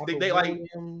Celtics, they like,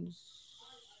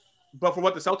 but for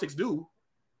what the Celtics do,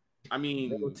 I mean,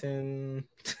 Middleton.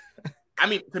 I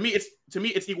mean, to me,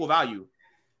 it's equal value.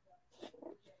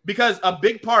 Because a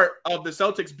big part of the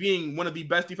Celtics being one of the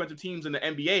best defensive teams in the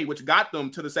NBA, which got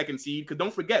them to the second seed, because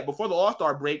don't forget, before the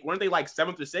All-Star break, weren't they like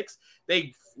 7th or 6th?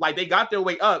 They got their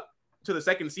way up to the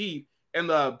second seed in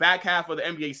the back half of the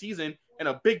NBA season, and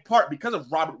a big part because of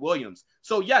Robert Williams.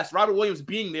 So yes, Robert Williams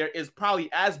being there is probably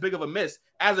as big of a miss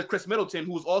as a Chris Middleton,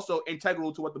 who's also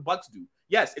integral to what the Bucks do.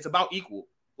 Yes, it's about equal.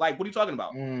 Like, what are you talking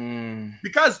about?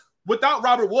 Because without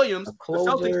Robert Williams, the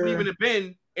Celtics would even have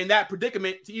been in that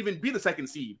predicament to even be the second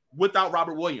seed without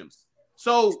Robert Williams.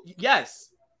 So yes,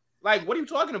 like, what are you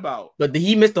talking about? But did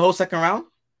he miss the whole second round?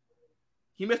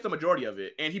 He missed the majority of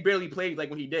it, and he barely played like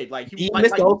when he did. Like he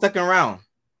missed the whole second round.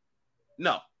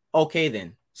 No. Okay,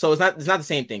 then. So it's not the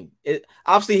same thing.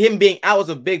 Obviously, him being out was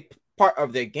a big part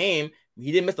of their game.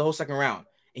 He didn't miss the whole second round,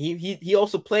 and he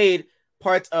also played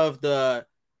parts of the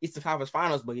Eastern Conference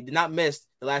Finals, but he did not miss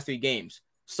the last 3 games.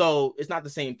 So it's not the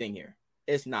same thing here.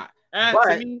 It's not.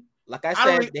 But me, like I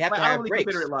said, they have to have breaks.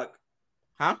 Consider it luck.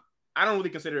 Huh? I don't really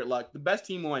consider it luck. The best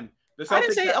team won. The Celtics I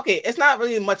didn't say okay. It's not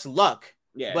really much luck.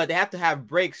 Yeah. But they have to have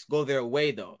breaks go their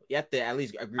way, though. You have to at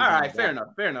least agree. All right, fair enough.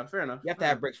 You have to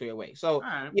have breaks go your way. So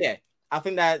yeah, I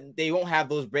think that they won't have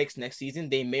those breaks next season.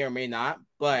 They may or may not.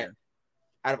 But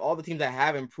out of all the teams that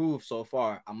have improved so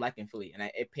far, I'm liking Philly,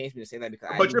 and it pains me to say that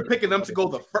because. But you're picking them to go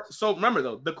the first. So remember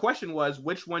though, the question was,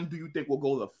 which one do you think will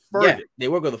go the furthest? Yeah, they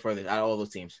will go the furthest out of all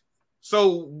those teams.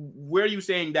 So where are you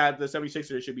saying that the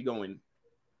 76ers should be going?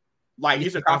 Like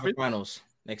Eastern Conference Finals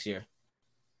next year.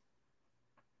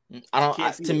 I don't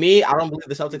believe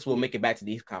the Celtics will make it back to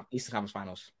the Eastern Conference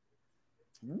Finals.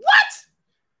 What?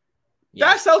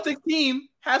 Yeah. That Celtics team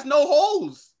has no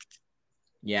holes.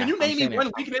 Yeah. Can you name me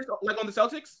one weakness like on the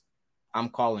Celtics? I'm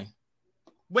calling.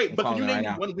 Wait, but can you name me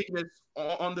one weakness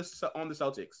on the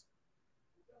Celtics?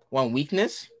 One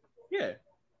weakness? Yeah.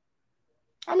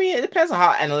 I mean, it depends on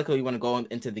how analytical you want to go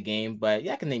into the game, but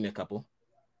yeah, I can name you a couple.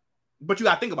 But you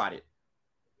gotta think about it.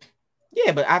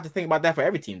 Yeah, but I have to think about that for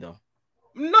every team, though.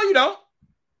 No, you don't.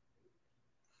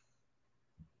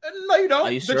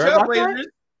 Are you sure about that?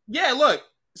 Yeah, look.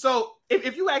 So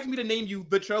if you ask me to name you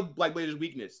the Trailblazers'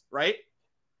 weakness, right?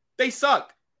 They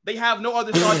suck. They have no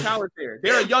other star talent there.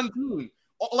 They're a young team.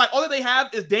 Like all that they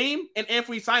have is Dame and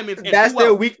Anthony Simons. And that's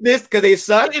their weakness because they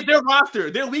suck. It's their roster.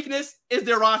 Their weakness is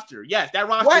their roster. Yes, that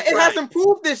roster. What? It has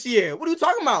improved this year. What are you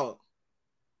talking about?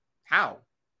 How?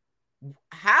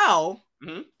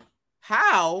 Mm-hmm.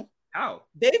 How?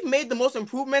 They've made the most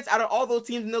improvements out of all those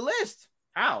teams in the list.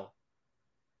 How?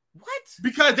 What?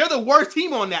 Because they're the worst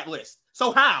team on that list.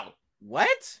 So how?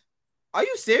 What? Are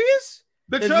you serious?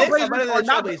 The Trailblazers are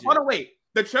not. Hold on, wait.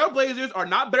 The Trailblazers are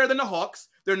not better than the Hawks.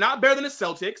 They're not better than the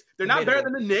Celtics. They're not better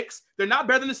than the Knicks. They're not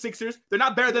better than the Sixers. They're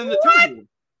not better than the Timberwolves.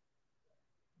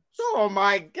 Oh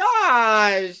my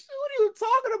gosh! What are you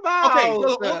talking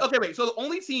about? Okay, wait. So the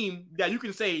only team that you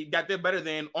can say that they're better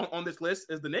than on this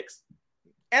list is the Knicks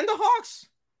and the Hawks.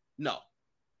 No.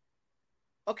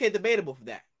 Okay, debatable for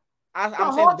that. The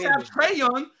Hawks have Trae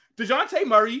Young, DeJounte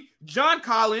Murray, John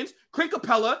Collins, Clint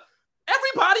Capella.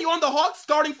 Everybody on the Hawks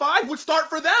starting 5 would start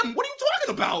for them. What are you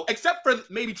talking about? Except for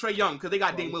maybe Trae Young because they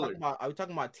got Dame Lillard. Are we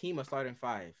talking about team or starting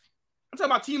 5? I'm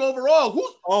talking about team overall.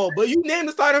 But you named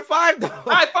the starting 5 though. All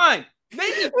right, fine. Name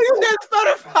me you named the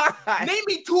starting 5. Name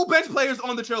me 2 bench players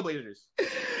on the Trailblazers.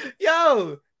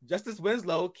 Yo, Justice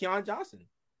Winslow, Keon Johnson.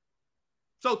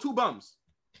 So 2 bums.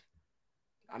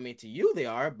 I mean, to you they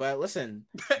are, but listen,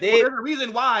 there's a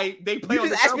reason why they play on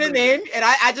the Trailblazers. You just asked me a name, and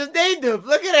I just named them.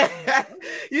 Look at that.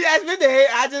 You asked me a name,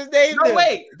 I just named them. No,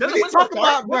 wait. What are you talking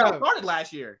about, bro? Winslow started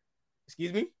last year.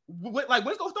 Excuse me? Like,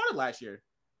 Winslow started last year.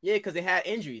 Yeah, because they had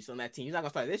injuries on that team. He's not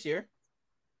going to start this year.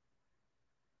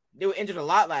 They were injured a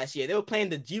lot last year. They were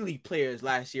playing the G League players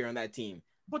last year on that team.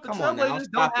 But the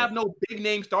Trailblazers don't have no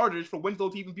big-name starters for Winslow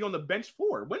to even be on the bench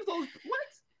for. Winslow,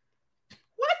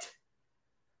 what?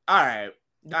 All right.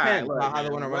 Depends on how they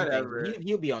want to run things.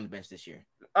 He'll be on the bench this year.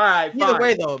 All right, Either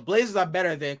way, though, Blazers are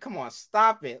better than. Come on,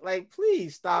 stop it! Like,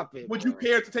 please stop it. Would you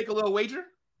care to take a little wager?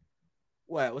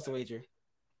 What? What's the wager?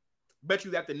 Bet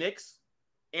you that the Knicks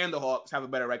and the Hawks have a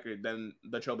better record than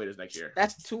the Trailblazers next year.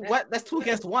 That's 2. What? That's 2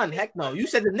 against 1. Heck no! You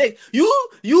said the Knicks.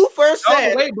 You first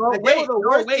said they were the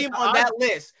worst team on that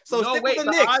list. So stick with the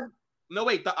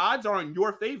Knicks. The odds are in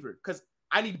your favor because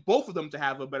I need both of them to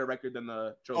have a better record than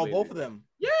the Trailblazers. Oh, both of them?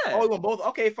 Yeah. Oh, you want both?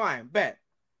 Okay, fine. Bet.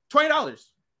 $20.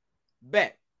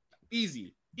 Bet.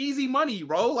 Easy. Easy money,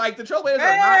 bro. Like the Trailblazers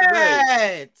are not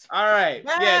good. All right.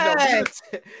 Yeah,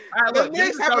 no. All right, look, the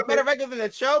Knicks have a better record than the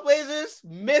Trailblazers.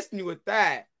 Missed me with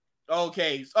that.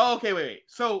 Okay. Wait.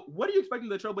 So, what are you expecting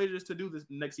the Trailblazers to do this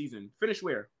next season? Finish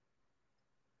where?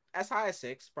 As high as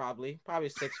 6, probably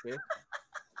 6 fifth.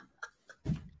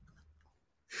 In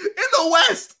the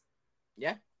West.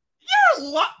 Yeah.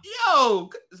 Yo,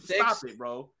 stop it,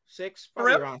 bro. 6,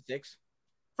 probably around 6.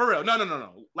 For real?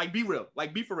 No. Like, be real.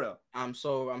 Like, be for real. I'm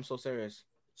so serious.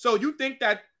 So you think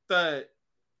that the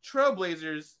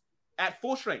Trailblazers at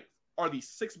full strength are the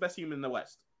 6th best team in the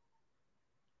West?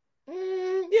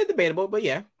 Yeah, debatable, but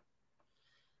yeah.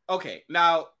 Okay,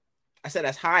 now I said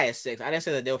as high as 6. I didn't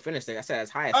say that they'll finish 6. I said as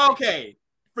high as 6. Okay,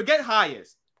 forget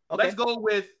highest. Okay. Let's go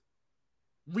with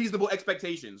reasonable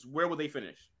expectations. Where will they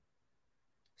finish?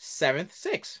 7th,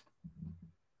 6th.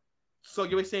 So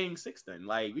you were saying 6 then?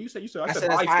 Like you said, I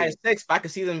said as high as 6, but I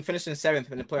could see them finishing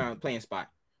 7th in the playing spot.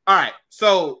 All right,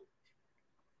 so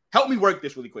help me work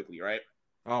this really quickly, right?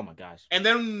 Oh my gosh! And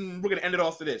then we're gonna end it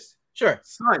off to this. Sure.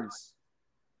 Suns,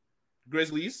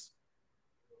 Grizzlies,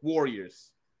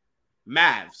 Warriors,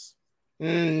 Mavs.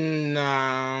 No.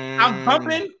 I'm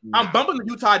bumping the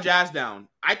Utah Jazz down.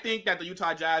 I think that the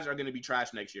Utah Jazz are gonna be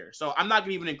trash next year, so I'm not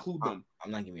gonna even include them.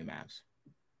 I'm not giving you Mavs.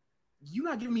 You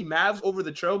not giving me Mavs over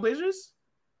the Trailblazers?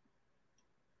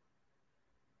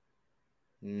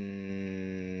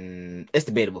 It's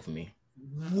debatable for me.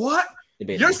 What?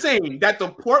 Debatable. You're saying that the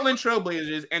Portland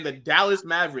Trailblazers and the Dallas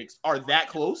Mavericks are that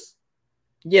close?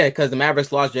 Yeah, because the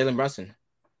Mavericks lost Jalen Brunson.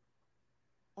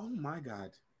 Oh my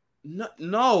God.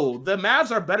 No, the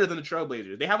Mavs are better than the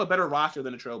Trailblazers. They have a better roster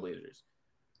than the Trailblazers.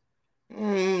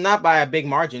 Not by a big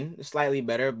margin. It's slightly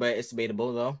better, but it's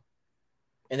debatable though.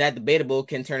 And that debatable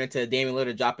can turn into Damian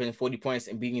Lillard dropping 40 points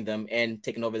and beating them and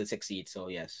taking over the 6th seed. So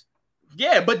yes.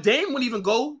 Yeah, but Dame wouldn't even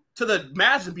go to the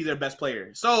Mavs and be their best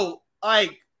player. So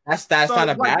like that's not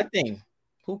a bad thing.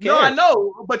 Who cares? No, I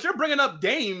know, but you're bringing up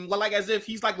Dame like as if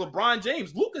he's like LeBron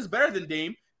James. Luke is better than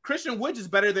Dame. Christian Woods is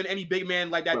better than any big man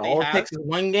like that. But all it takes is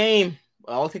one game.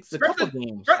 All it takes is a couple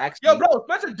games. Yo, bro,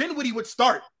 Spencer Dinwiddie would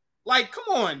start. Like, come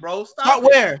on, bro. Start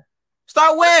where?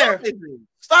 Start where?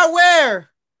 Start where?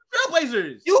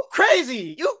 Trailblazers. You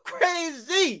crazy. You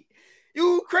crazy.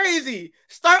 You crazy.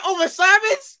 Start over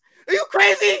Simons? Are you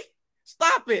crazy?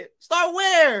 Stop it. Start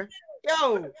where?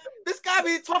 Yo, this guy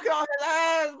be talking on his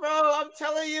ass, bro. I'm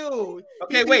telling you.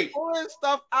 Okay, wait. Pulling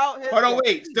stuff out. Hold on,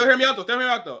 wait. Still hear me out,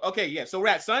 though. Okay, yeah. So we're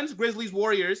at Suns, Grizzlies,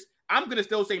 Warriors. I'm going to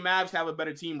still say Mavs have a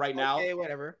better team right now. Okay,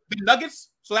 whatever. The Nuggets,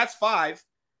 so that's 5.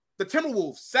 The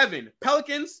Timberwolves, 7.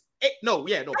 Pelicans, 8. No.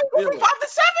 From 5 to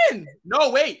 7. No,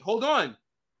 wait. Hold on.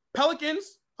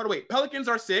 Pelicans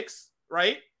are 6,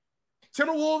 right?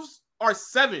 Timberwolves are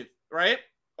 7th, right?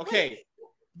 Okay. Wait.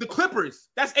 The Clippers,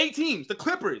 that's 8 teams. The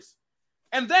Clippers.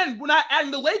 And then we're not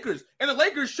adding the Lakers. And the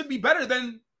Lakers should be better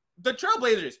than the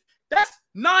Trailblazers. That's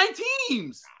 9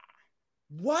 teams.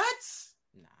 What?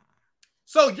 Nah.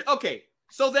 So, okay.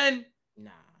 So then.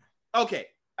 Nah. Okay.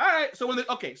 All right. So when the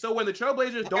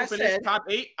Trailblazers don't finish top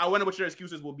 8, I wonder what your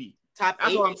excuses will be. Top 8?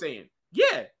 That's what I'm saying.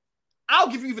 Yeah. I'll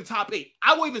give you even top 8.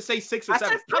 I won't even say 6 or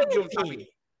 7.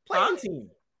 Playing team.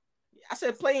 I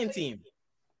said playing team.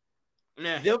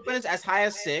 Yeah. They'll finish as high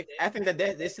as 6. I think that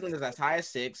their ceiling is as high as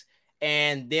 6.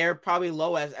 And they're probably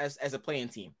low as a playing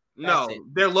team.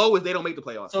 They're low if they don't make the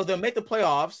playoffs. So they'll make the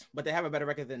playoffs, but they have a better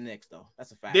record than the Knicks, though.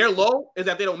 That's a fact. Their low is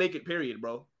that they don't make it, period,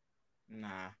 bro. Nah.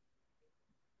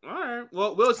 All right.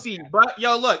 Well, we'll see. But,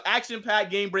 yo, look,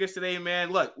 action-packed game breakers today, man.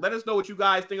 Look, let us know what you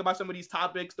guys think about some of these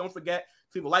topics. Don't forget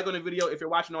to leave a like on the video if you're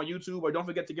watching on YouTube, or don't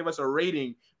forget to give us a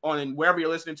rating on wherever you're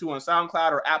listening to on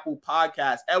SoundCloud or Apple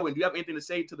Podcasts. Edwin, do you have anything to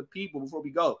say to the people before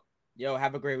we go? Yo,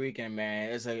 have a great weekend,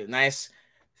 man. It's a nice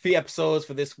 3 episodes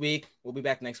for this week. We'll be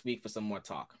back next week for some more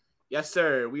talk. Yes,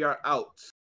 sir. We are out.